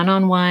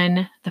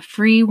the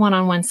free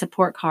one-on-one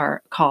support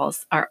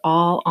calls are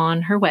all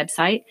on her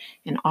website.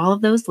 And all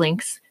of those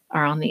links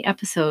are on the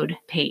episode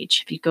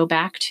page. If you go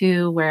back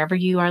to wherever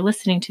you are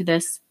listening to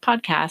this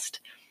podcast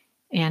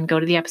and go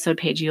to the episode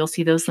page, you'll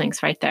see those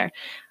links right there.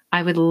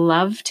 I would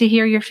love to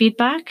hear your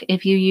feedback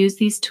if you use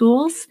these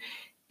tools,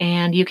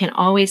 and you can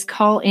always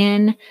call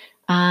in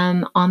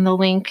on the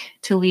link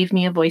to leave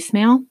me a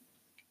voicemail.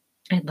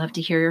 I'd love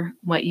to hear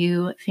what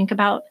you think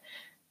about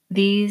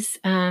these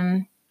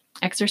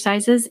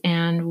exercises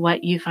and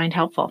what you find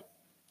helpful.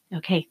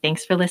 Okay,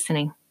 thanks for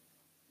listening.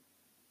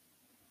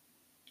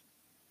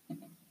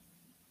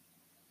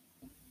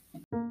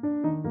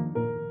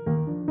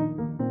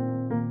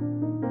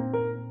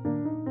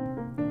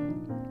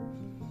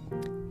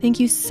 Thank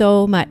you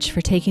so much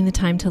for taking the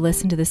time to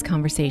listen to this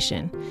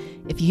conversation.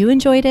 If you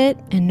enjoyed it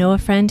and know a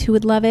friend who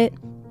would love it,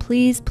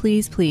 please,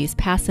 please, please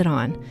pass it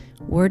on.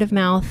 Word of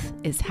mouth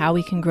is how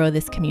we can grow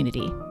this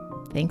community.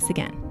 Thanks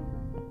again.